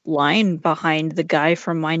in line behind the guy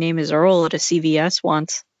from My Name is Earl at a CVS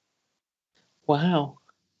once. Wow.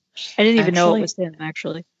 I didn't even know Actually- it was him,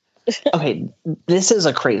 actually. Okay, this is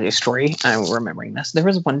a crazy story. I'm remembering this. There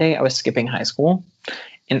was one day I was skipping high school,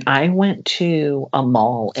 and I went to a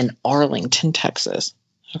mall in Arlington, Texas.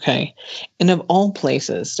 Okay. And of all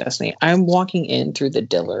places, Destiny, I'm walking in through the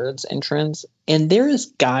Dillard's entrance, and there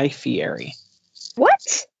is Guy Fieri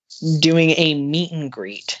What? doing a meet and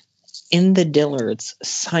greet in the Dillard's,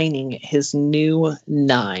 signing his new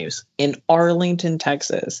knives in Arlington,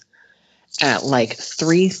 Texas at like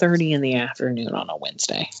 3:30 in the afternoon on a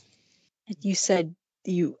Wednesday. And you said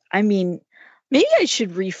I mean, maybe I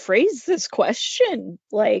should rephrase this question.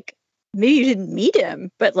 Like, maybe you didn't meet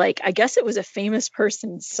him, but like, I guess it was a famous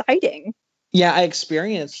person sighting. Yeah, I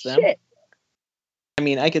experienced them. Shit. I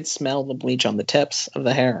mean, I could smell the bleach on the tips of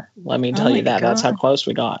the hair. Let me tell my you that. That's how God. close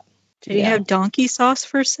we got. Did he Yeah. have donkey sauce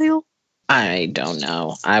for sale? I don't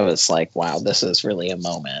know. I was like, wow, this is really a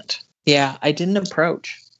moment. Yeah, I didn't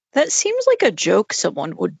approach. That seems like a joke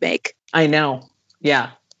someone would make. I know.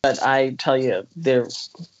 Yeah. But I tell you,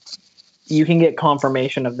 you can get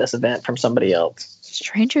confirmation of this event from somebody else.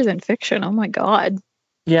 Stranger than fiction. Oh my God.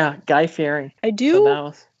 Yeah, Guy Fieri. I So do that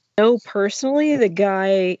was, know personally the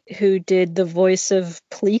guy who did the voice of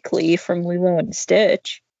Pleakley from Lilo and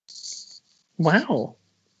Stitch. wow.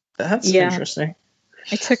 That's Yeah. interesting.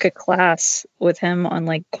 I took a class with him on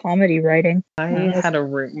like comedy writing. I had a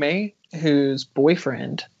roommate whose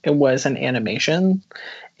boyfriend was an animation,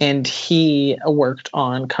 and he worked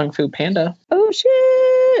on Kung Fu Panda. Oh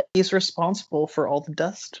shit! He's responsible for all the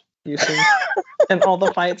dust you see and all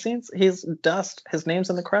the fight scenes. He's Dust. His name's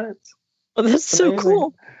in the credits. Oh, that's so amazing.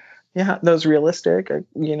 cool. Yeah, those realistic,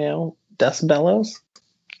 Dust Bellows.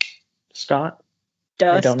 Scott.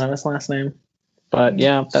 Dust. I don't know his last name, but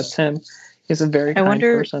yeah, that's him. He's a very kind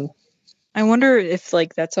person. I wonder if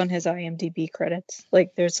like that's on his IMDb credits.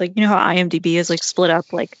 Like, there's like, you know how IMDb is like split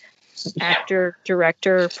up like actor,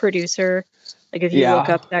 director, producer? Like, if you look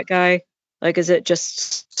up that guy, like, is it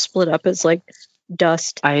just split up as like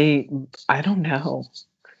dust? I don't know.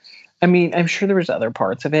 I mean, I'm sure there was other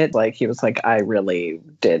parts of it. Like, he was like, I really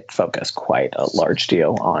did focus quite a large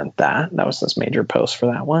deal on that. That was his major post for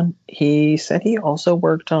that one. He said he also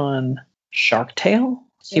worked on Shark Tale.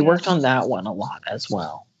 He worked on that one a lot as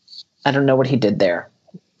well. I don't know what he did there.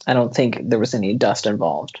 I don't think there was any dust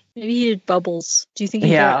involved. Maybe he did bubbles. Do you think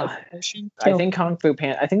he got a promotion? I think Kung Fu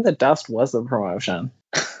Panda, I think the dust was the promotion.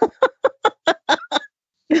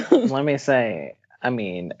 Let me say, I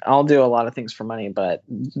mean, I'll do a lot of things for money, but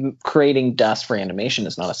creating dust for animation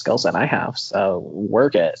is not a skill set I have. So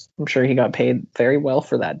work it. I'm sure he got paid very well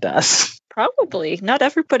for that dust. Probably. Not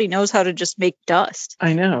everybody knows how to just make dust.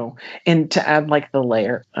 I know. And to add like the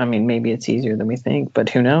layer, I mean, maybe it's easier than we think, but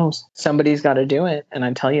who knows? Somebody's got to do it. And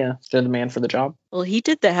I tell you, they're the man for the job. Well, he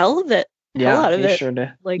did the hell of it. Yeah, he sure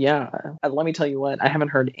did. Like, yeah. Let me tell you what, I haven't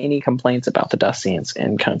heard any complaints about the dust scenes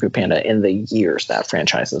in Kung Fu Panda in the years that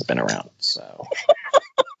franchise has been around. So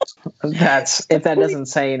if that doesn't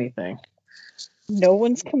say anything. No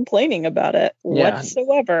one's complaining about it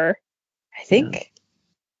whatsoever. I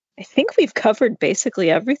think we've covered basically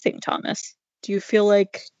everything, Thomas. Do you feel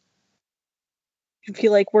like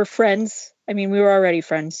we're friends? I mean, we were already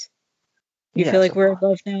friends. Do you feel like we're in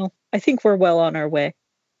love now? I think we're well on our way.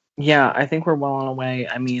 Yeah, I think we're well on our way.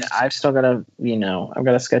 I mean, I've still got to, I've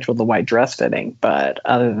got to schedule the white dress fitting, but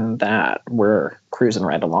other than that, we're cruising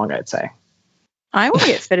right along, I'd say. I want to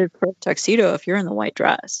get fitted for a tuxedo if you're in the white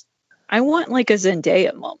dress. I want like a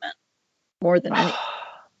Zendaya moment more than anything.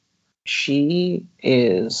 She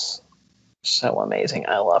is so amazing.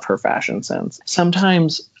 I love her fashion sense.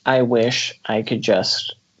 Sometimes I wish I could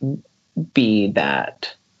just be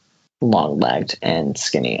that long-legged and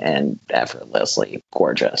skinny and effortlessly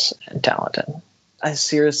gorgeous and talented. I was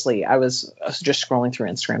just scrolling through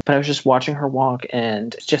Instagram, but I was just watching her walk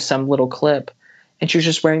and just some little clip, and she was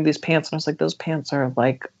just wearing these pants, and I was like, those pants are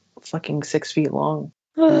like fucking 6 feet long.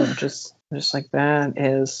 just like, that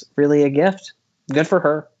is really a gift. Good for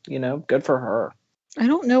her, good for her. I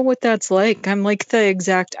don't know what that's like. I'm like the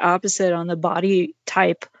exact opposite on the body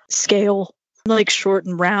type scale. I'm like short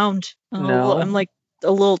and round. I'm like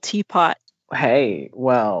a little teapot. Hey,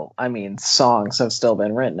 well, I mean, songs have still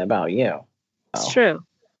been written about you. It's true.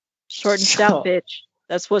 Short and stout bitch.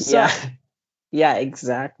 That's what's up. Yeah,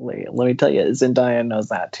 exactly. Let me tell you, Zendaya knows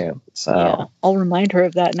that too. So yeah, I'll remind her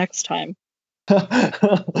of that next time.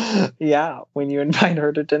 Yeah, when you invite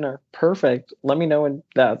her to dinner. Perfect. Let me know when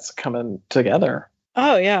that's coming together.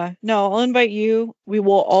 Oh, yeah. No, I'll invite you. We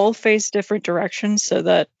will all face different directions so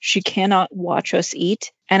that she cannot watch us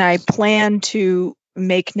eat. And I plan to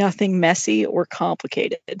make nothing messy or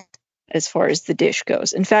complicated as far as the dish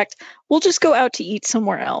goes. In fact, we'll just go out to eat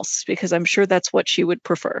somewhere else because I'm sure that's what she would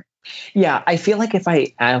prefer. Yeah, I feel like if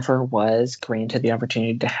I ever was granted the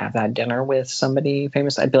opportunity to have that dinner with somebody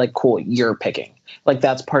famous, I'd be like, cool, you're picking. Like,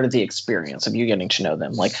 that's part of the experience of you getting to know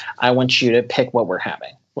them. Like, I want you to pick what we're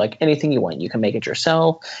having. Like, anything you want. You can make it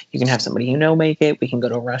yourself. You can have somebody make it. We can go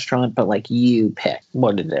to a restaurant, but like, you pick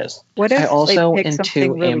what it is. What if I also they pick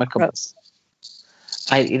something really amicable. Gross?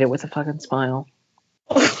 I eat it with a fucking smile.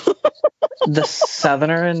 The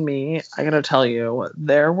Southerner in me, I gotta tell you,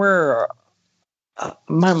 there were.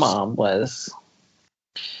 My mom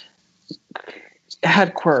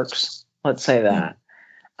had quirks. Let's say that.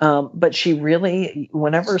 But she really,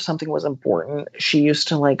 whenever something was important, she used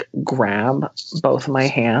to like grab both my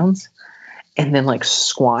hands and then like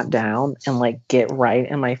squat down and like get right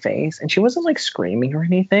in my face. And she wasn't like screaming or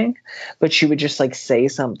anything, but she would just like say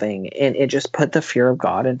something, and it just put the fear of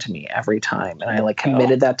God into me every time. And I like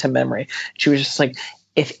committed that to memory. She was just like,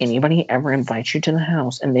 if anybody ever invites you to the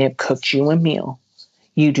house and they have cooked you a meal,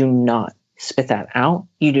 you do not spit that out.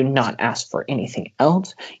 You do not ask for anything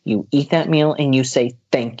else. You eat that meal and you say,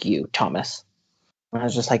 thank you, Thomas. And I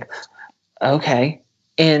was just like, okay.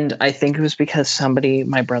 And I think it was because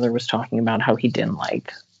my brother was talking about how he didn't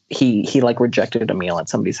like, he like rejected a meal at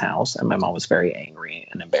somebody's house. And my mom was very angry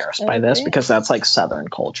and embarrassed by this because that's like Southern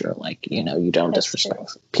culture. Like, you don't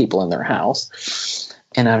disrespect people in their house.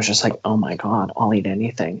 And I was just like, oh my God, I'll eat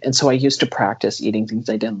anything. And so I used to practice eating things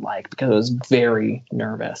I didn't like because I was very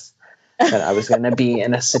nervous that I was going to be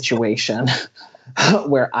in a situation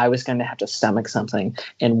where I was going to have to stomach something.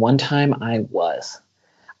 And one time I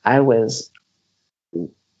was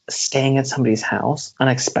staying at somebody's house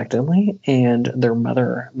unexpectedly, and their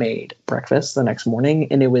mother made breakfast the next morning,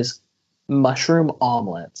 and it was mushroom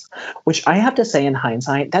omelets, which I have to say in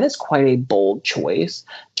hindsight, that is quite a bold choice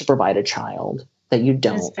to provide a child that you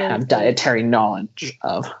don't have dietary knowledge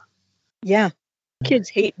of. Yeah. Kids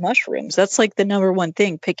hate mushrooms. That's like the number one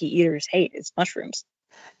thing picky eaters hate is mushrooms.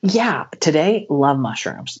 Yeah, today, love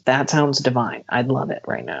mushrooms. That sounds divine. I'd love it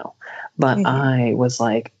right now. But I was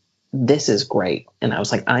like, this is great. And I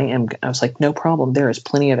was like, no problem. There is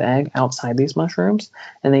plenty of egg outside these mushrooms.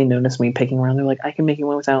 And they noticed me picking around. They're like, I can make you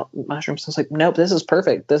one without mushrooms. I was like, nope, this is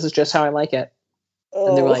perfect. This is just how I like it.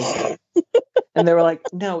 And they were like,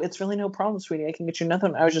 no, it's really no problem, sweetie. I can get you another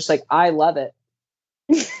one. I was just like, I love it.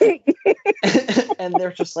 And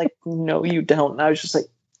they're just like, no, you don't. And I was just like,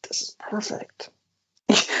 this is perfect.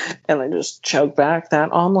 And I just choked back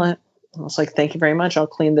that omelet. I was like, thank you very much. I'll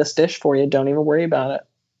clean this dish for you. Don't even worry about it.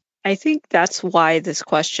 I think that's why this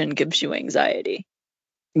question gives you anxiety.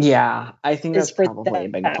 Yeah, I think Is that's for probably a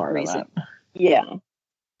big that part reason. of it. Yeah,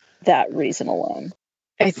 that reason alone.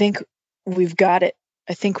 I think we've got it.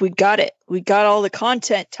 I think we got it. We got all the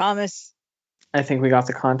content, Thomas. I think we got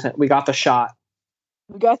the content. We got the shot.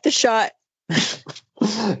 We got the shot.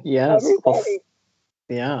 Yes. Everybody.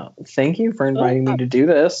 Yeah. Thank you for inviting me to do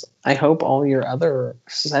this. I hope all your other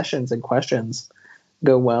sessions and questions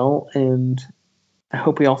go well, and I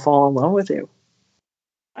hope we all fall in love with you.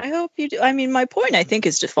 I hope you do. I mean, my point, I think,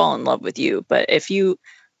 is to fall in love with you. But if you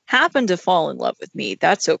happen to fall in love with me,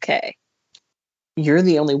 that's okay. You're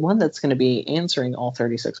the only one that's going to be answering all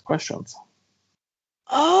 36 questions.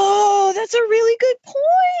 Oh, that's a really good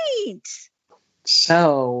point.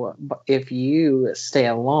 So, if you stay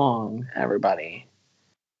along, everybody,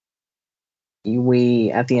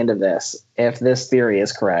 we, at the end of this, if this theory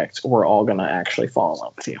is correct, we're all going to actually fall in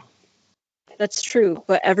love with you. That's true,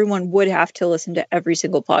 but everyone would have to listen to every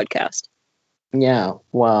single podcast. Yeah,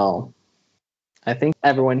 well, I think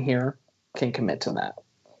everyone here can commit to that.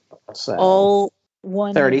 So, all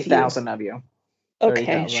 30,000 of you. Okay,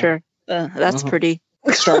 30,000. Sure. That's pretty.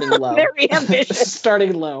 Starting low. Very ambitious.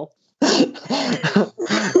 Starting low.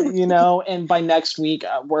 And by next week,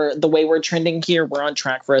 the way we're trending here, we're on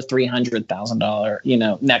track for a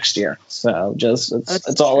 $300,000, next year. So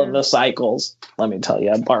it's all in the cycles. Let me tell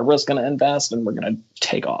you, Barbara's going to invest, and we're going to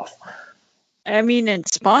take off. I mean, in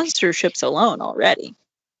sponsorships alone already,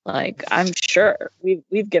 like I'm sure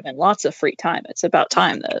we've given lots of free time. It's about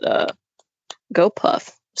time that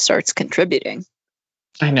GoPuff starts contributing.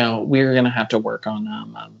 I know we're going to have to work on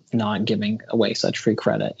not giving away such free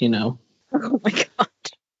credit. Oh my god.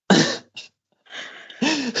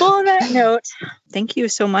 Well, on that note, thank you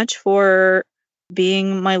so much for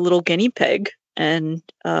being my little guinea pig and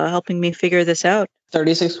helping me figure this out.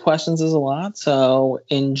 36 questions is a lot, so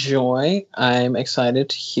enjoy. I'm excited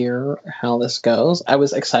to hear how this goes. I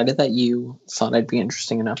was excited that you thought I'd be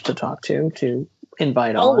interesting enough to talk to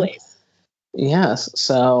invite on. Always. Yes,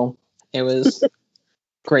 so it was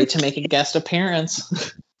great to make a guest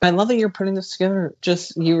appearance. I love that you're putting this together.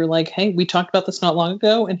 You were like, hey, we talked about this not long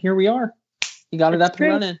ago, and here we are. You got it up and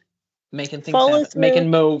running. Making things happen. Making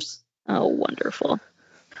moves. Oh, wonderful.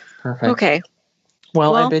 Perfect. Okay.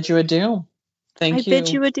 Well, I bid you adieu. Thank you. I bid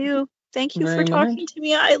you adieu. Thank you for talking to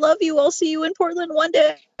me. I love you. I'll see you in Portland one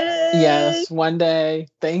day. Yes, one day.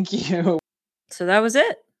 Thank you. So that was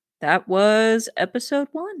it. That was episode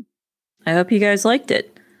 1. I hope you guys liked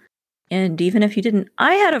it. And even if you didn't,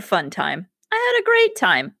 I had a fun time. I had a great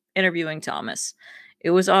time interviewing Thomas.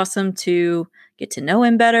 It was awesome to get to know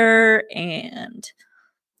him better and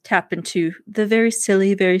tap into the very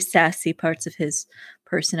silly, very sassy parts of his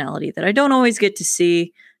personality that I don't always get to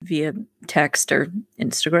see via text or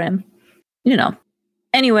Instagram.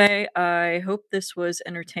 Anyway, I hope this was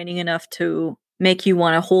entertaining enough to make you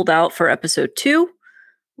want to hold out for episode 2,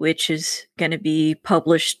 which is going to be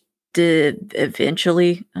published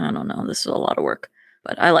eventually. I don't know. This is a lot of work,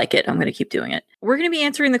 but I like it. I'm going to keep doing it. We're going to be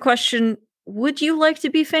answering the question, would you like to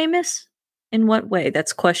be famous? In what way?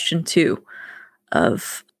 That's question 2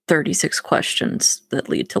 of 36 questions that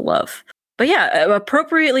lead to love. But yeah,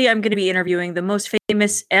 appropriately, I'm going to be interviewing the most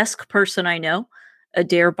famous-esque person I know,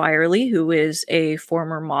 Adair Byerly, who is a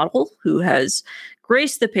former model who has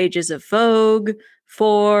graced the pages of Vogue,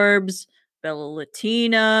 Forbes, Bella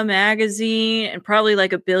Latina magazine, and probably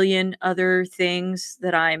like a billion other things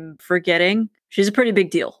that I'm forgetting. She's a pretty big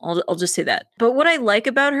deal. I'll just say that. But what I like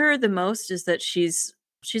about her the most is that she's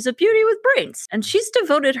a beauty with brains. And she's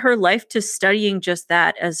devoted her life to studying just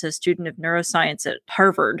that as a student of neuroscience at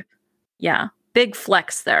Harvard. Yeah, big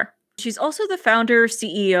flex there. She's also the founder,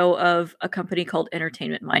 CEO of a company called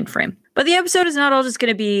Entertainment Mindframe. But the episode is not all just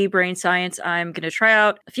going to be brain science. I'm going to try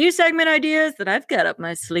out a few segment ideas that I've got up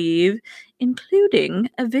my sleeve, including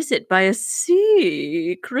a visit by a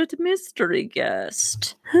secret mystery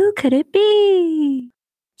guest. Who could it be?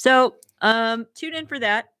 So, tune in for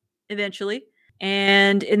that eventually.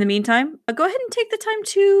 And in the meantime, go ahead and take the time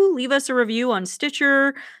to leave us a review on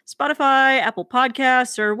Stitcher, Spotify, Apple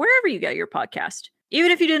Podcasts, or wherever you get your podcast.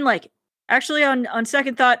 Even if you didn't like it. Actually, on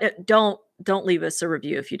second thought, don't leave us a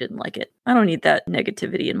review if you didn't like it. I don't need that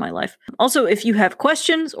negativity in my life. Also, if you have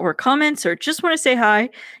questions or comments or just want to say hi,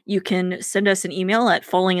 you can send us an email at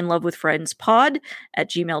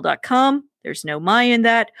fallinginlovewithfriendspod@gmail.com. There's no my in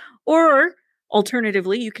that. Or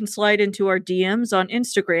alternatively, you can slide into our DMs on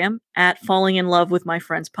Instagram at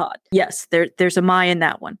fallinginlovewithmyfriendspod. Yes, there's a my in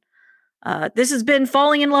that one. This has been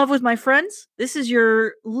Falling in Love with My Friends. This is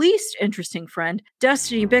your least interesting friend,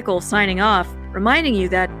 Destiny Bickle, signing off, reminding you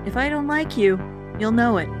that if I don't like you, you'll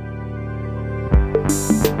know it.